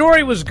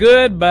 Story was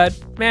good,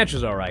 but match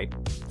was all right.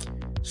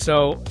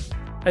 So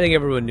I think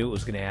everyone knew it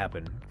was going to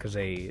happen because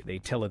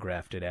they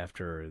telegraphed it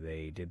after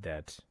they did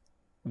that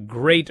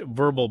great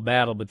verbal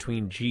battle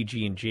between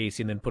Gigi and JC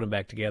and then put them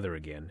back together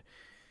again.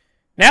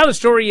 Now the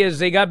story is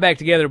they got back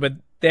together, but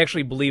they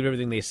actually believed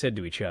everything they said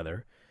to each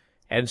other.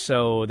 And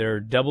so they're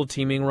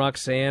double-teaming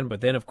Roxanne,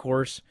 but then, of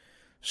course,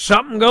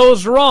 something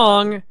goes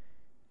wrong,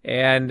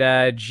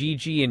 and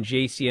Gigi and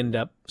JC end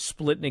up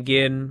splitting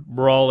again,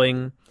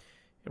 brawling.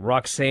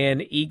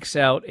 Roxanne ekes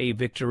out a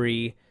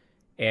victory,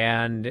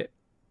 and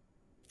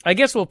I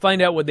guess we'll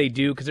find out what they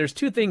do, because there's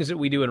two things that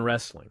we do in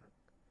wrestling.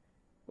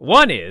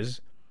 One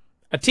is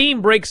a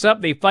team breaks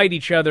up, they fight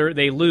each other,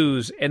 they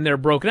lose, and they're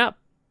broken up.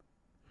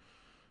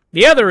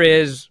 The other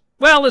is,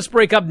 well, let's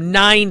break up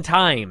 9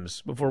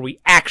 times before we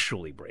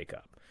actually break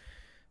up.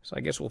 So I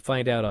guess we'll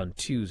find out on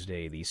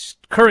Tuesday the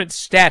current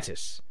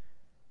status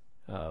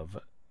of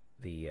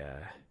the,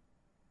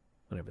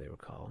 whatever they were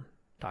called.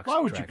 Why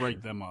would you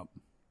break them up?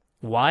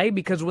 Why?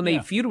 Because when they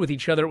feuded with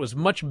each other, it was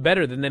much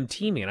better than them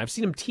teaming. And I've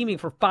seen them teaming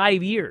for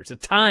 5 years.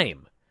 It's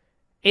time.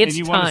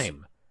 It's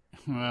time.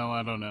 Well,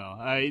 I don't know.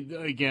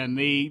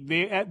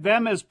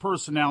 Them as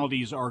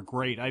personalities are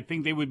great. I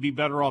think they would be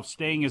better off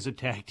staying as a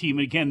tag team.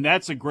 Again,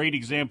 that's a great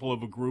example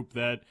of a group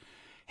that,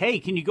 hey,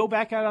 can you go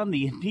back out on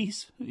the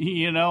indies?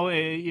 You know,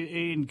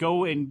 and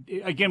go and,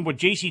 again, with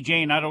JC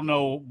Jane, I don't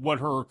know what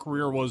her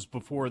career was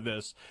before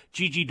this.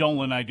 Gigi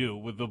Dolan, I do,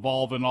 with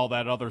Evolve and all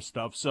that other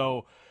stuff.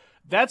 So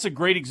that's a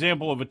great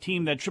example of a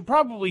team that should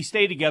probably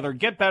stay together,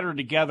 get better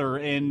together,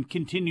 and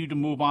continue to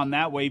move on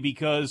that way,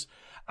 because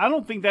I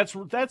don't think that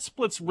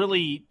split's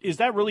really, is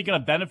that really going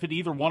to benefit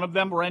either one of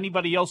them or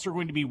anybody else they're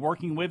going to be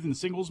working with in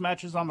singles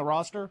matches on the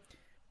roster?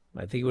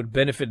 I think it would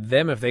benefit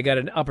them if they got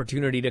an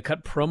opportunity to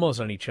cut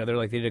promos on each other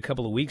like they did a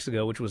couple of weeks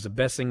ago, which was the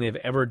best thing they've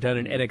ever done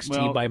in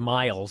NXT by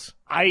miles.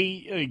 Do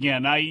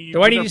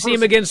I need to see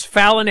him against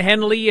Fallon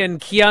Henley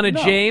and Kiana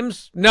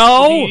James?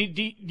 No.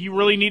 Do you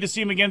really need to see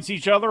them against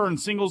each other in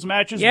singles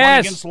matches? Yes.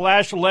 One against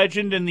Lash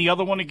Legend and the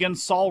other one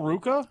against Sol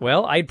Ruka?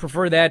 Well, I'd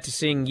prefer that to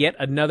seeing yet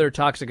another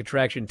Toxic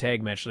Attraction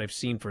tag match that I've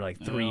seen for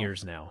like 3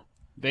 years now.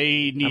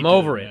 I'm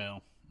over it.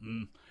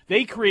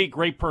 They create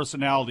great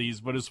personalities,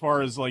 but as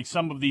far as like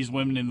some of these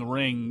women in the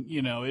ring,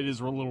 you know, it is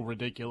a little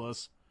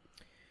ridiculous.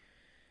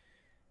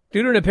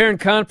 Due to an apparent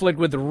conflict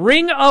with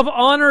Ring of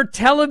Honor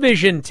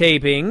television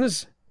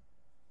tapings,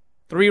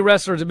 3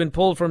 wrestlers have been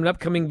pulled from an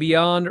upcoming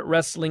Beyond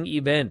Wrestling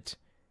event.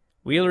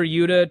 Wheeler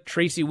Yuta,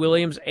 Tracy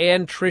Williams,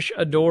 and Trish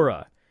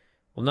Adora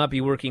will not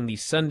be working the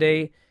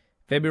Sunday,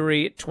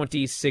 February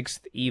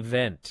 26th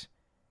event.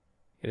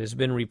 It has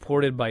been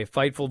reported by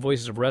Fightful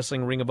Voices of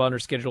Wrestling Ring of Honor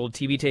scheduled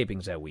TV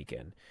tapings that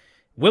weekend.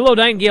 Willow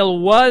Nightingale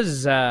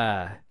was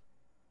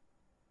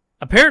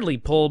apparently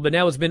pulled, but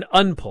now has been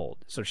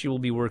unpulled, so she will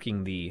be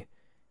working the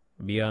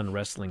Beyond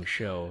Wrestling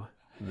show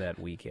that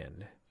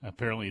weekend.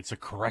 Apparently it's a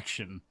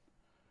correction.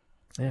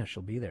 Yeah,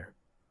 she'll be there.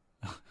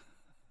 All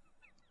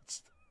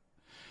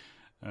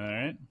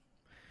right.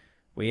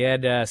 We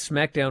had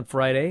SmackDown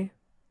Friday,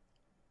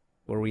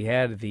 where we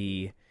had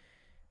the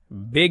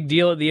big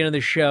deal at the end of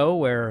the show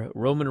where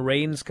Roman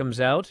Reigns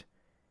comes out,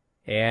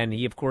 and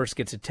he, of course,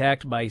 gets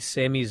attacked by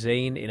Sami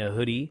Zayn in a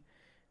hoodie.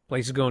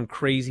 Place is going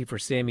crazy for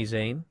Sami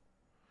Zayn.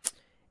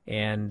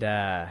 And,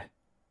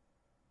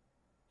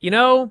 you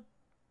know,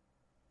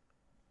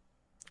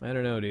 I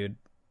don't know, dude.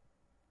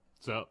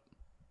 What's up?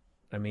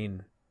 I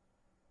mean,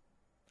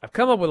 I've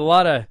come up with a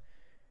lot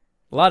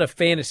of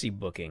fantasy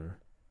booking,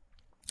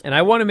 and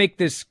I want to make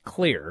this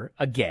clear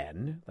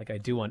again, like I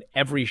do on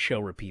every show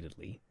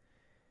repeatedly.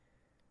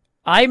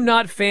 I'm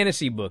not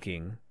fantasy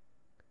booking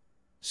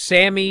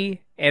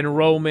Sammy and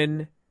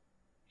Roman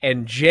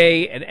and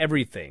Jay and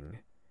everything.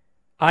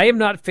 I am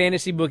not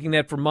fantasy booking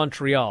that for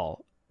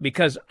Montreal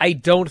because I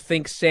don't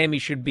think Sammy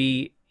should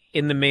be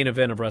in the main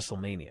event of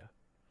WrestleMania.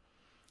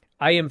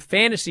 I am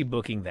fantasy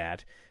booking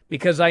that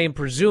because I am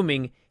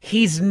presuming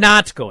he's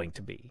not going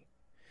to be.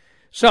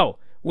 So,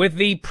 with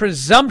the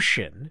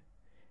presumption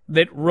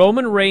that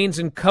Roman Reigns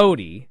and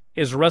Cody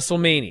is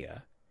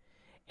WrestleMania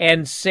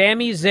and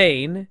Sami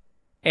Zayn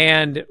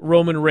and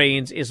Roman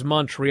Reigns is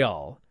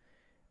Montreal,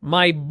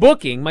 my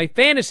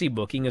fantasy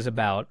booking is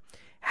about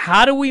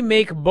how do we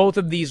make both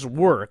of these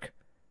work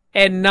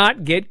and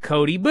not get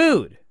Cody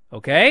booed,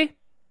 okay?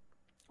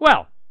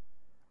 Well,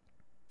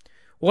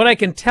 what I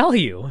can tell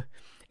you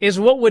is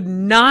what would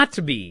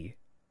not be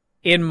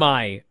in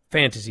my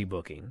fantasy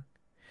booking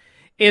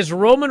is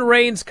Roman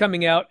Reigns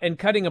coming out and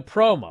cutting a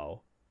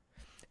promo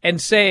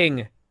and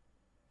saying,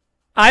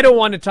 I don't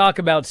want to talk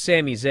about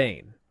Sami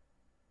Zayn.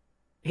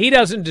 He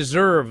doesn't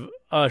deserve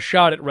a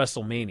shot at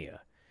WrestleMania.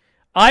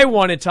 I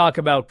want to talk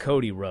about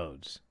Cody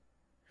Rhodes.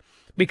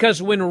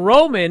 Because when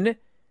Roman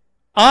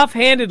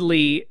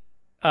offhandedly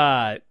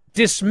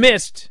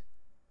dismissed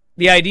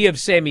the idea of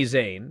Sami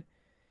Zayn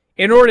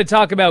in order to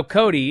talk about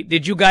Cody,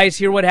 did you guys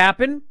hear what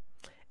happened?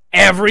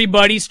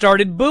 Everybody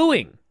started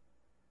booing.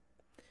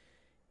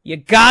 You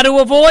got to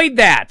avoid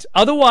that.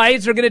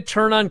 Otherwise, they're going to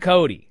turn on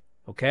Cody.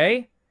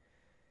 Okay?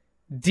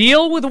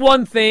 Deal with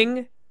one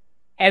thing,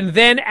 and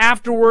then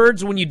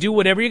afterwards, when you do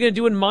whatever you're going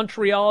to do in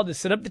Montreal to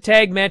set up the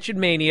tag match at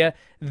Mania,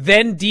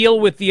 then deal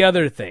with the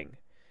other thing.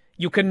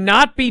 You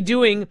cannot be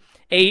doing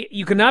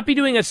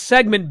a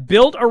segment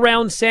built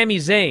around Sami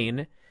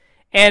Zayn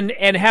and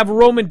have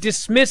Roman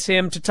dismiss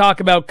him to talk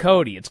about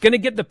Cody. It's going to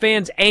get the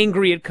fans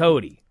angry at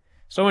Cody.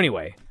 So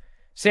anyway,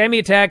 Sami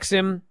attacks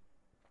him.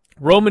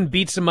 Roman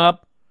beats him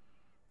up.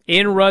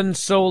 In runs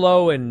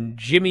Solo and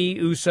Jimmy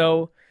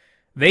Uso.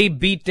 They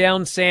beat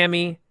down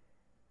Sami.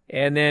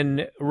 And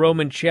then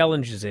Roman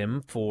challenges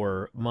him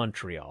for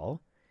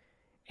Montreal.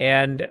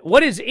 And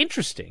what is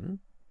interesting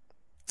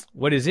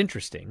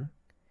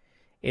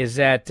is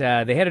that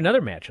they had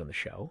another match on the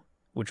show,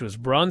 which was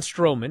Braun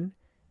Strowman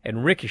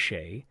and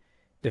Ricochet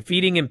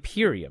defeating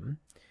Imperium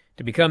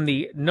to become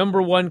the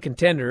number one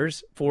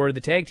contenders for the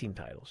tag team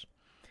titles.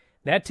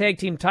 That tag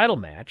team title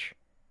match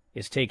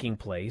is taking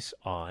place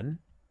on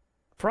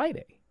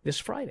this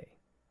Friday.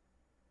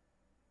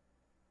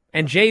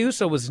 And Jey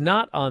Uso was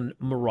not on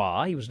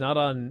Raw. He was not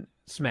on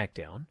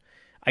SmackDown.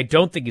 I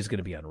don't think he's going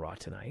to be on Raw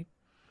tonight.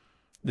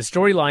 The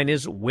storyline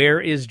is, where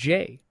is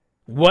Jey?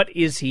 What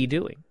is he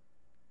doing?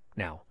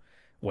 Now,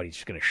 he's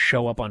just going to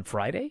show up on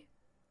Friday?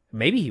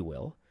 Maybe he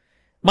will.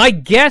 My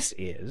guess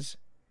is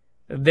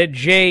that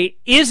Jey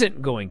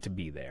isn't going to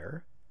be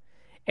there,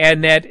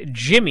 and that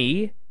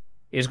Jimmy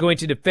is going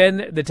to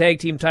defend the tag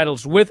team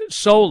titles with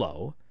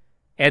Solo,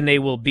 and they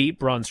will beat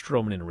Braun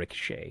Strowman and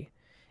Ricochet.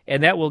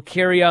 And that will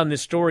carry on the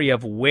story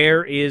of,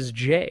 where is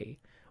Jey?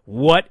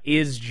 What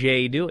is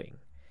Jey doing?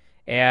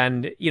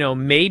 And,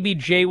 maybe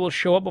Jey will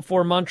show up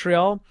before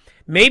Montreal.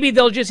 Maybe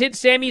they'll just hit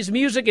Sami's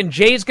music and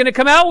Jay's going to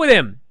come out with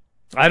him.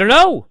 I don't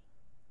know.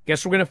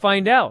 Guess we're going to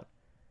find out.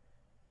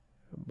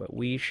 But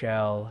we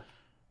shall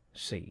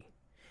see.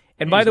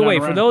 And by the way,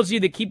 for those of you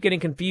that keep getting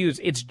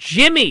confused, it's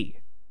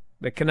Jimmy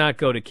that cannot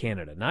go to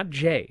Canada, not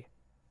Jey.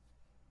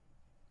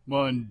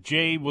 Well, and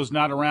Jey was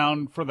not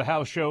around for the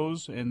house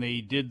shows, and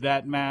they did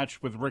that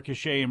match with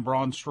Ricochet and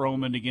Braun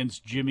Strowman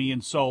against Jimmy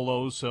and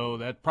Solo, so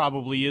that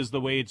probably is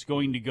the way it's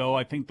going to go.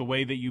 I think the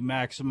way that you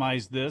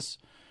maximize this,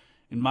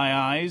 in my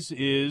eyes,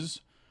 is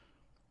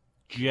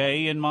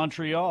Jey in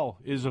Montreal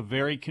is a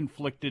very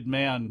conflicted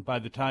man by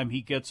the time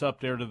he gets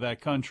up there to that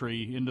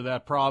country, into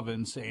that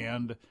province,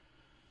 and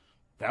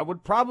that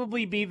would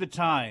probably be the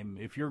time.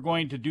 If you're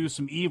going to do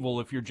some evil,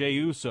 if you're Jey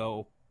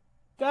Uso,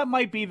 that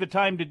might be the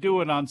time to do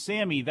it on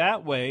Sami.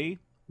 That way,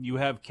 you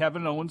have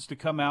Kevin Owens to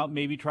come out,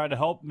 maybe try to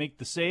help make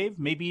the save,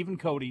 maybe even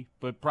Cody,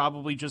 but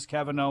probably just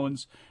Kevin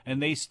Owens,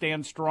 and they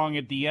stand strong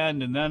at the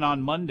end. And then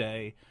on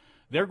Monday,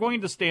 they're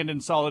going to stand in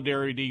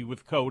solidarity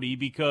with Cody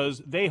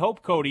because they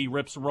hope Cody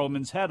rips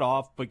Roman's head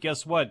off. But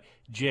guess what,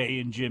 Jey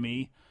and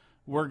Jimmy?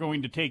 We're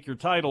going to take your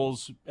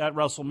titles at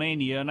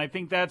WrestleMania. And I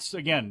think that's,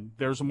 again,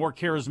 there's a more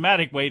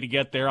charismatic way to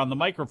get there on the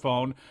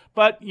microphone.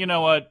 But you know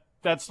what?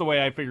 That's the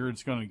way I figure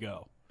it's going to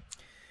go.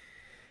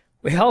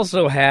 We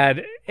also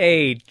had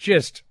a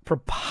just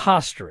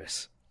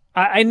preposterous.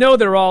 I know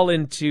they're all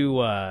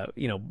into,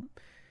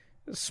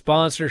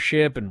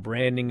 sponsorship and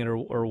branding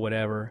or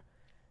whatever.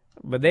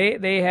 But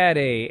they had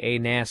a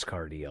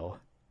NASCAR deal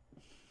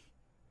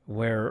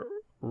where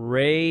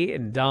Ray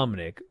and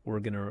Dominic were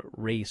going to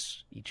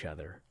race each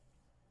other.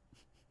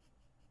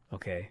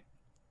 Okay.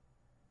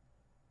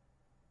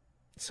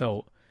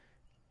 So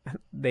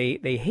they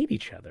hate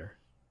each other.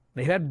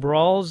 They had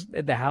brawls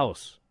at the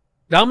house.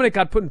 Dominic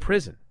got put in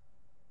prison.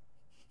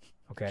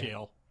 Okay.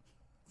 Jail.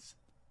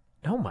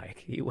 No,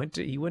 Mike. He went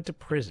to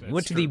prison. He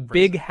went to the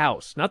big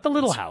house, not the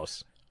little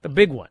house, the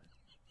big one.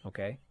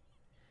 Okay.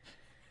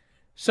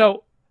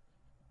 So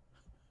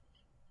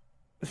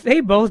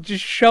they both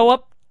just show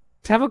up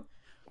to have a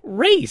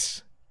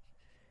race.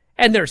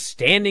 And they're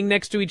standing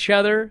next to each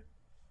other.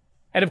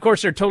 And of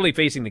course they're totally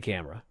facing the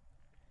camera.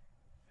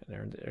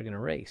 And they're going to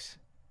race.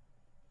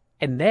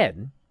 And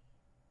then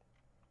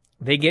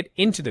they get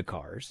into the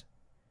cars.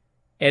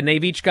 And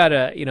they've each got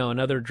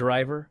another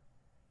driver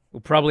who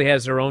probably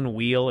has their own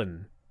wheel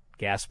and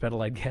gas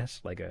pedal, I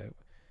guess, like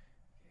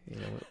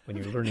when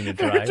you're learning to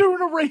drive. They're doing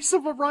a race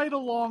of a ride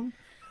along.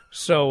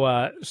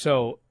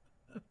 So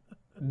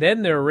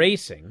then they're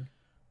racing,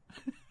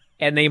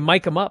 and they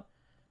mic them up,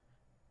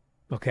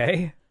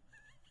 okay?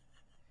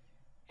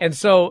 And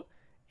so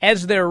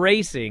as they're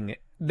racing,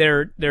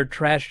 they're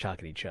trash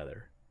talking each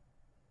other,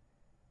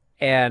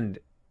 and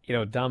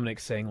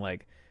Dominic's saying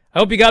like, "I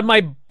hope you got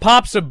my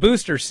pops a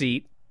booster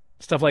seat,"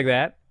 stuff like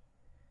that.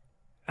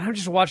 I'm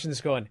just watching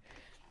this going,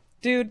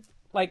 dude,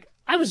 like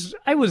I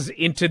was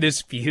into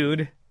this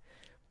feud,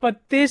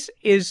 but this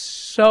is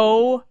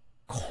so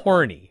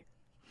corny.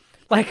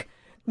 Like,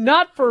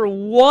 not for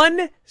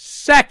 1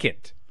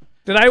 second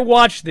did I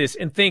watch this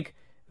and think,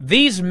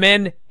 These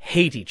men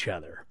hate each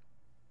other.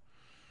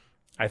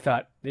 I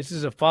thought, this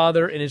is a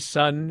father and his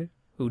son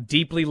who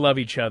deeply love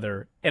each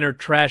other and are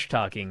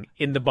trash-talking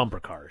in the bumper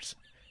cars.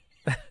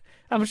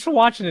 I'm just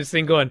watching this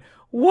thing going,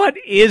 what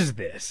is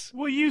this?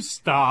 Will you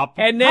stop?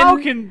 And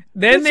then,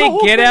 then they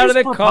get out of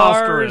the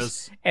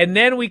cars, and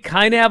then we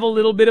kind of have a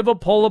little bit of a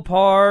pull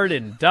apart,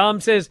 and Dom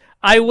says,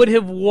 I would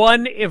have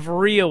won if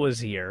Rhea was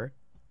here,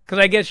 because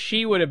I guess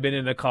she would have been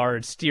in the car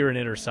and steering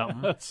it or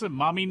something. That's what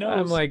Mommy knows.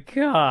 I'm like,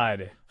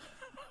 God.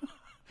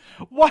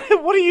 What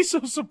are you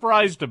so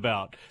surprised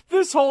about?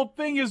 This whole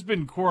thing has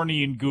been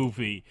corny and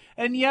goofy.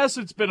 And yes,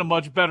 it's been a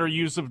much better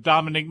use of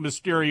Dominic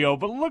Mysterio,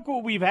 but look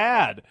what we've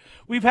had.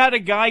 We've had a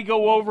guy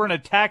go over and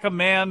attack a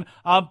man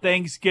on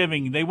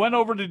Thanksgiving. They went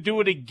over to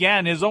do it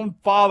again, his own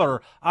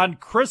father, on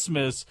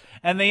Christmas,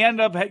 and they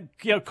end up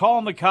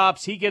calling the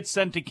cops. He gets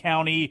sent to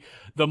county.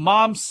 The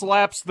mom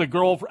slaps the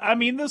girl. I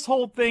mean, this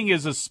whole thing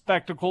is a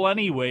spectacle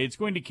anyway. It's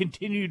going to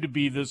continue to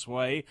be this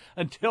way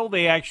until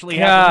they actually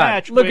have a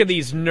match. Look at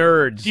these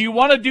nerds. Do you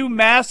want to do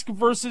mask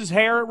versus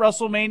hair at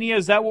WrestleMania?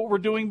 Is that what we're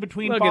doing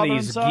between father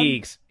and son? Look at these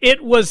geeks.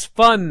 It was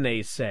fun,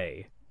 they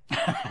say.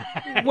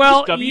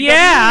 Well,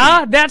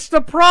 yeah, that's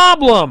the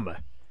problem.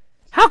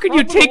 How can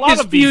you take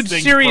this feud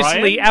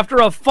seriously after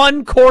a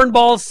fun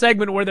cornball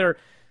segment where they're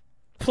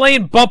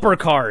playing bumper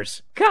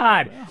cars?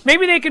 God,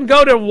 maybe they can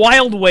go to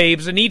Wild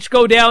Waves and each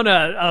go down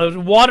a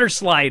water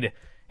slide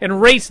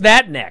and race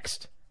that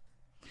next.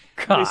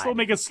 God. They still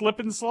make a slip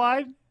and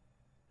slide?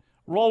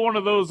 Roll one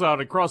of those out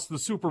across the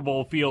Super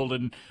Bowl field,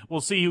 and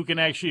we'll see who can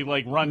actually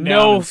run down.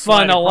 No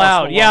fun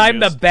allowed. Yeah, I'm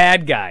the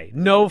bad guy.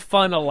 No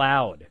fun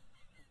allowed.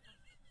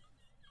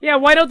 Yeah,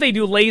 why don't they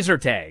do laser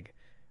tag?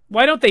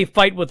 Why don't they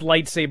fight with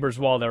lightsabers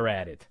while they're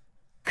at it?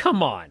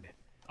 Come on.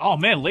 Oh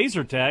man,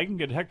 laser tag and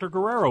get Hector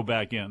Guerrero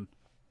back in.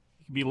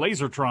 He can be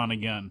Lasertron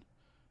again.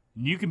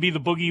 And you can be the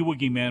Boogie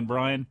Woogie Man,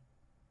 Brian.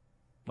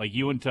 Like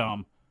you and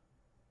Tom.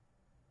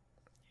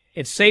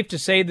 It's safe to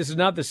say this is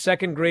not the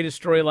second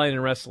greatest storyline in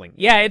wrestling.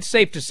 Yeah, it's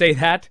safe to say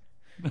that.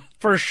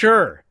 For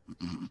sure.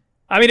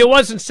 I mean, it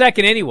wasn't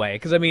second anyway,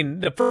 because, I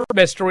mean, the first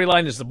best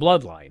storyline is the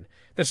Bloodline.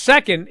 The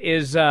second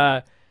is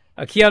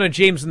Kiana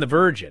James and the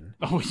Virgin.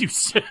 Oh,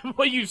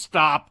 you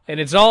stop. And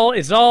it's all,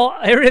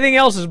 everything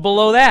else is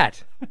below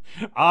that.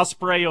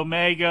 Osprey,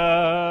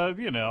 Omega,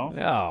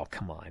 Oh,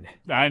 come on.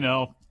 I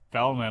know.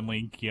 Fallon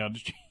Henley, Kiana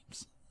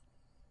James.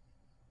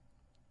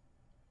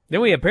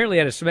 Then we apparently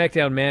had a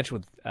SmackDown match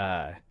with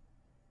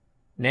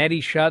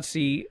Natty,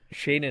 Shotzi,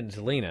 Shayna, and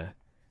Zelina.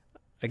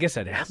 I guess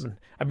that happened.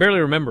 I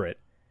barely remember it.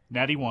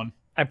 Natty won.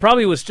 I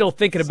probably was still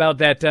thinking about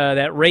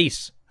that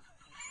race.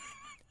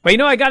 But,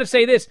 I got to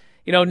say this.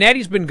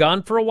 Natty's been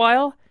gone for a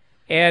while,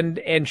 and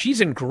she's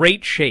in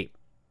great shape.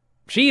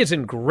 She is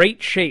in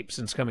great shape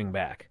since coming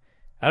back.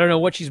 I don't know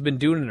what she's been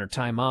doing in her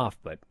time off,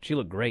 but she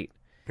looked great.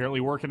 Apparently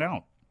working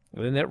out.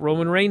 Within that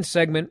Roman Reigns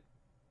segment.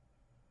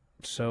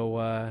 So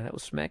that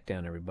was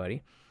SmackDown,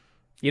 everybody.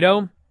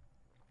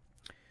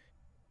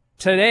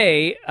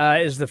 Today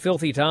is the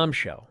Filthy Tom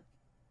Show,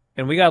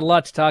 and we got a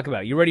lot to talk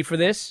about. You ready for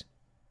this?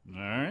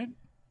 All right.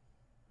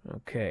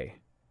 Okay.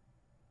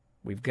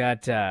 We've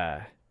got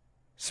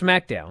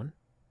SmackDown.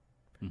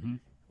 Mm-hmm.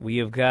 We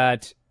have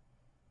got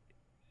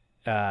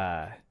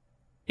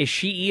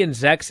Ishii and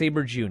Zack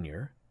Sabre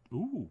Jr.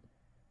 Ooh.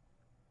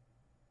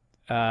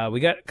 We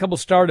got a couple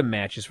Stardom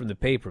matches from the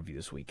pay-per-view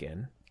this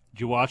weekend.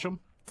 Did you watch them?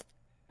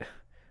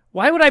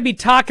 Why would I be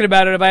talking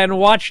about it if I hadn't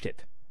watched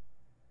it?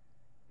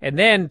 And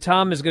then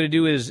Tom is going to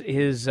do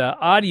his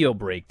audio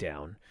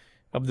breakdown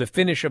of the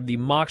finish of the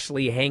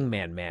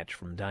Moxley-Hangman match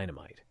from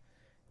Dynamite,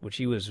 which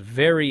he was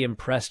very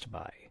impressed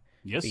by.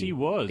 Yes, he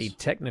was. The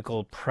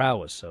technical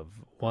prowess of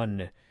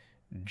one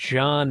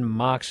John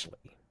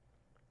Moxley.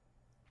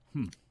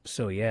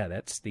 So, yeah,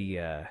 that's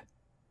the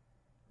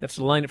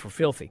lineup for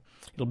Filthy.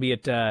 It'll be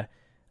at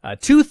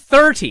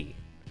 2:30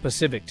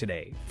 Pacific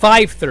today,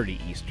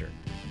 5:30 Eastern.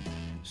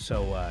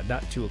 So,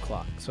 not 2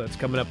 o'clock. So, it's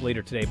coming up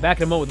later today. Back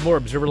in a moment with more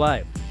Observer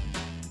Live.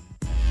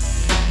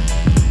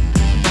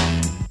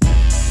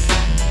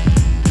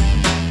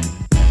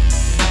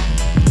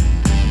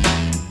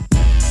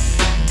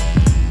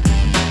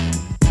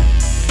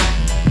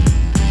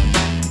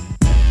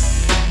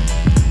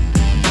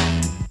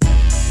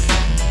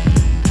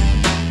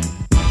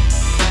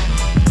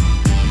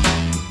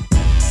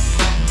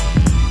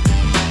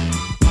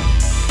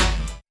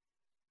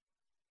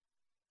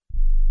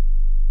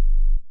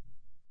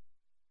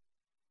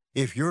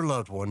 If your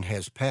loved one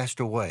has passed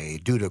away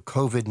due to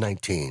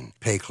COVID-19,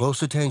 pay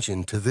close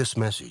attention to this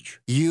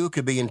message. You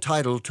could be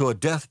entitled to a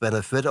death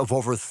benefit of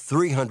over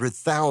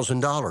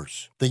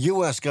 $300,000. The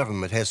U.S.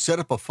 government has set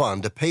up a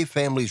fund to pay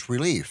families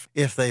relief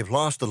if they've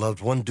lost a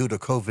loved one due to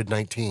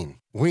COVID-19.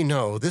 We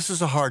know this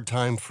is a hard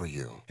time for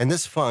you, and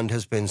this fund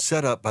has been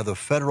set up by the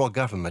federal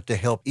government to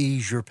help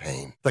ease your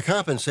pain. The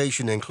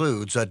compensation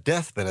includes a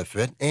death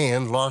benefit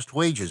and lost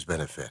wages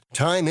benefit.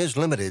 Time is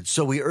limited,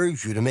 so we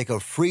urge you to make a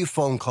free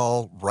phone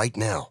call right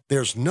now.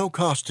 There's no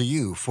cost to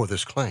you for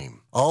this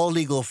claim. All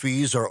legal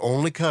fees are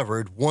only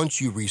covered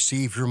once you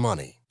receive your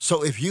money.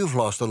 So if you've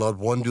lost a loved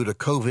one due to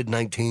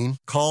COVID-19,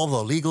 call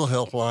the legal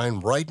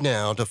helpline right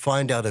now to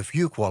find out if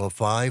you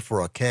qualify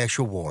for a cash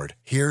award.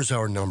 Here's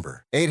our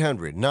number: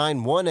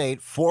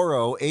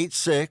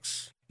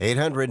 800-918-4086.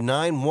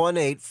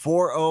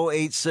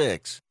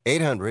 800-918-4086.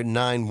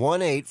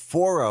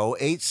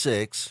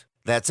 800-918-4086.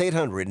 That's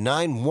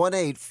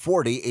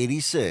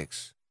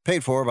 800-918-4086.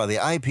 Paid for by the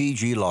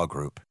IPG Law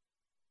Group.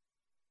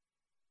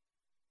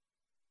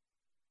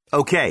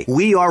 Okay,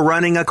 we are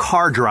running a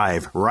car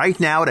drive right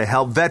now to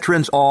help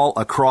veterans all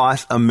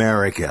across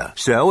America.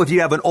 So if you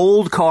have an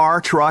old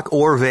car, truck,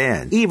 or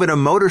van, even a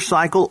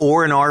motorcycle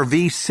or an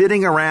RV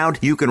sitting around,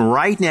 you can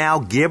right now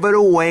give it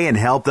away and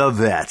help the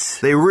vets.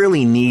 They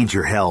really need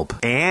your help.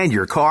 And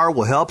your car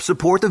will help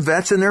support the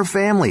vets and their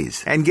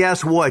families. And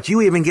guess what?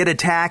 You even get a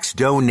tax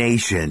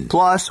donation.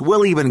 Plus,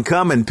 we'll even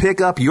come and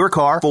pick up your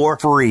car for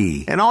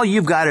free. And all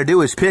you've got to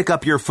do is pick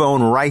up your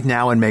phone right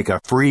now and make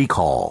a free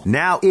call.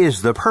 Now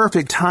is the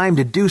perfect time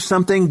to do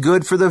something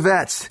good for the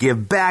vets.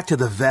 Give back to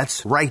the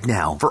vets right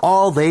now for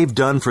all they've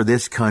done for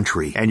this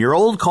country. And your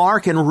old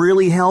car can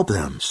really help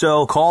them.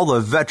 So call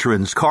the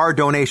Veterans Car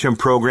Donation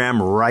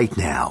Program right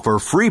now for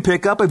free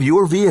pickup of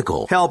your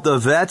vehicle. Help the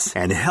vets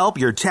and help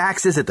your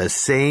taxes at the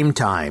same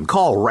time.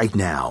 Call right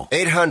now.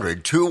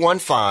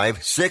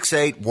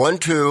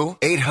 800-215-6812.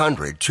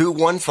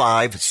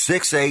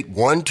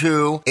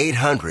 800-215-6812.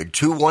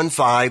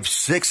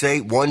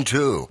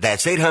 800-215-6812.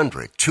 That's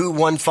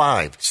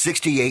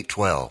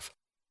 800-215-6812.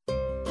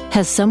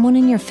 Has someone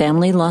in your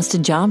family lost a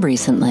job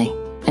recently,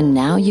 and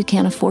now you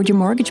can't afford your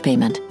mortgage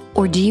payment?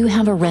 Or do you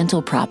have a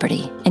rental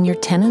property and your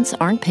tenants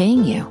aren't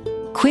paying you?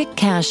 Quick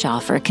Cash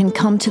Offer can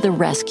come to the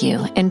rescue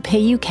and pay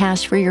you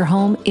cash for your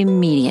home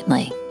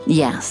immediately.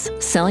 Yes,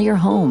 sell your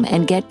home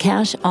and get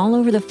cash all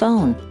over the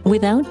phone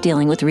without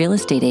dealing with real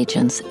estate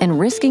agents and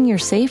risking your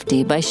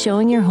safety by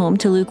showing your home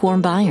to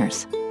lukewarm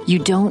buyers. You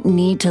don't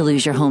need to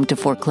lose your home to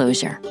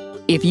foreclosure.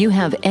 If you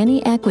have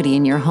any equity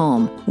in your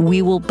home,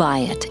 we will buy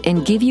it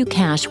and give you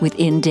cash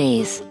within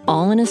days,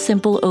 all in a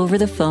simple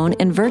over-the-phone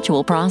and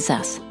virtual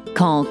process.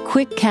 Call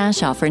Quick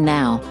Cash Offer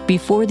now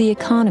before the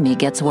economy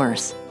gets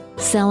worse.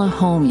 Sell a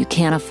home you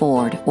can't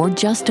afford or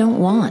just don't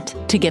want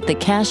to get the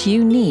cash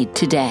you need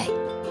today.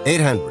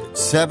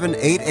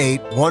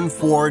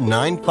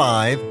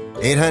 800-788-1495.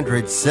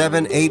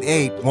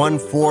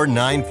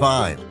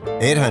 800-788-1495.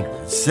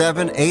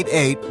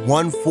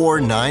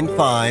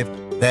 800-788-1495.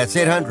 That's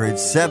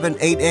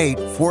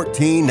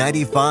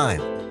 800-788-1495.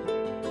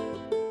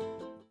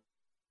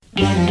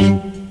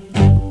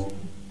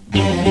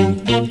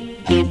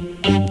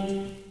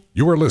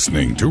 You are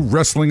listening to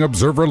Wrestling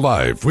Observer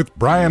Live with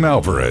Bryan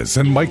Alvarez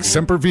and Mike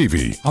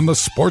Sempervive on the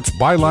Sports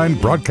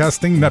Byline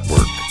Broadcasting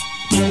Network.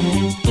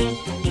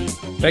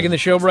 Back in the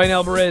show, Bryan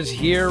Alvarez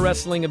here,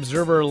 Wrestling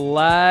Observer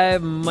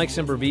Live. Mike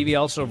Sempervive,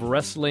 also of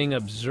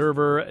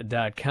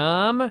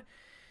WrestlingObserver.com.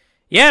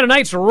 Yeah,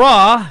 tonight's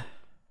Raw.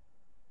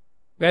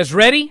 You guys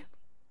ready?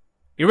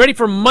 You ready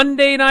for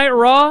Monday Night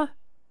Raw?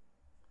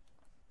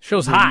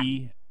 Show's hot.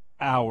 3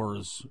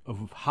 hours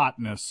of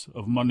hotness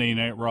of Monday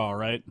Night Raw,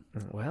 right?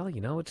 Well, you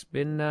know, it's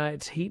been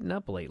it's heating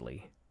up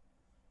lately.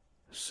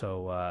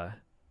 So,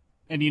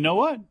 and you know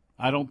what?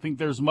 I don't think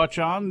there's much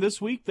on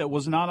this week that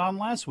was not on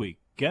last week.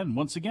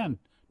 Once again,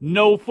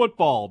 no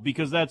football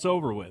because that's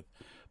over with.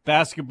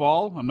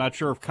 Basketball, I'm not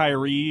sure if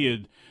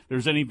Kyrie,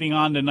 there's anything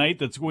on tonight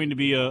that's going to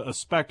be a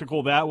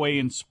spectacle that way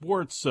in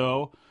sports,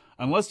 so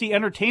unless the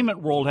entertainment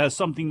world has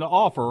something to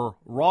offer,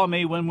 Raw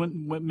may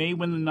win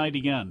the night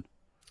again.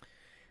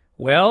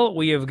 Well,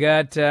 we have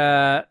got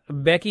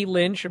Becky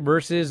Lynch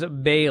versus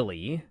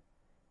Bayley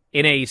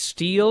in a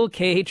steel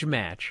cage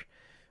match,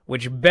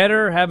 which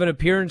better have an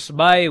appearance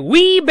by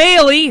Wee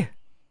Bayley.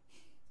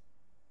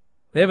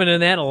 They haven't done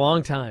that in a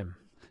long time.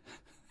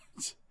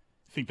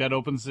 Think that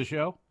opens the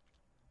show?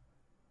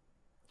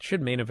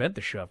 Should main event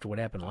the show after what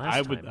happened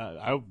last time.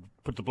 I would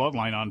put the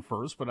Bloodline on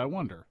first, but I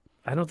wonder.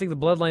 I don't think the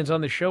Bloodline's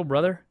on the show,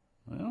 brother.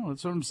 Well,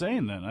 that's what I'm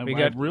saying then. I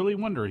really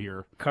wonder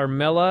here.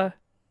 Carmella,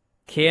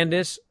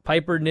 Candice,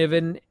 Piper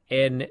Niven,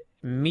 and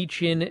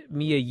Michin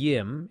Mia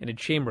Yim in a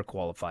chamber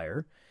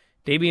qualifier.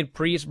 Damian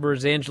Priest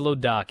versus Angelo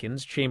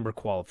Dawkins, chamber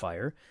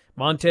qualifier.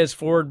 Montez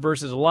Ford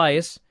versus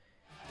Elias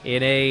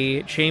in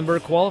a chamber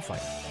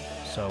qualifier.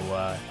 So,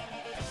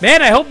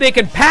 man, I hope they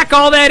can pack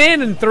all that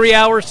in 3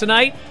 hours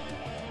tonight.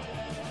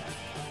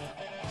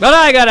 But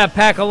I got to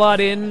pack a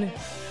lot in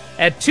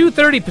at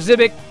 2:30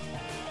 Pacific,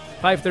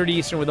 5:30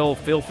 Eastern with Old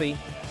Filthy.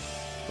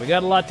 We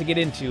got a lot to get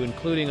into,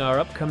 including our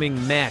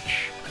upcoming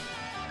match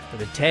for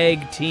the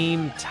tag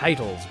team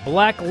titles.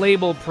 Black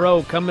Label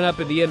Pro coming up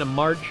at the end of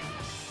March.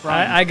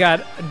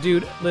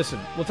 Dude, listen,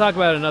 we'll talk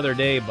about it another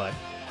day, but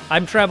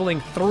I'm traveling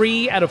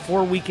 3 out of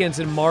 4 weekends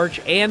in March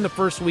and the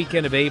first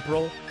weekend of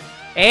April.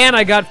 And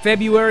I got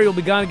February. We'll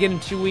be gone again in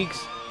 2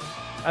 weeks.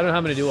 I don't know how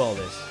I'm going to do all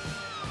this.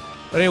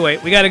 But anyway,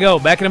 we got to go.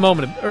 Back in a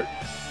moment.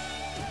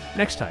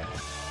 Next time,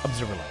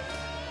 Observer Live.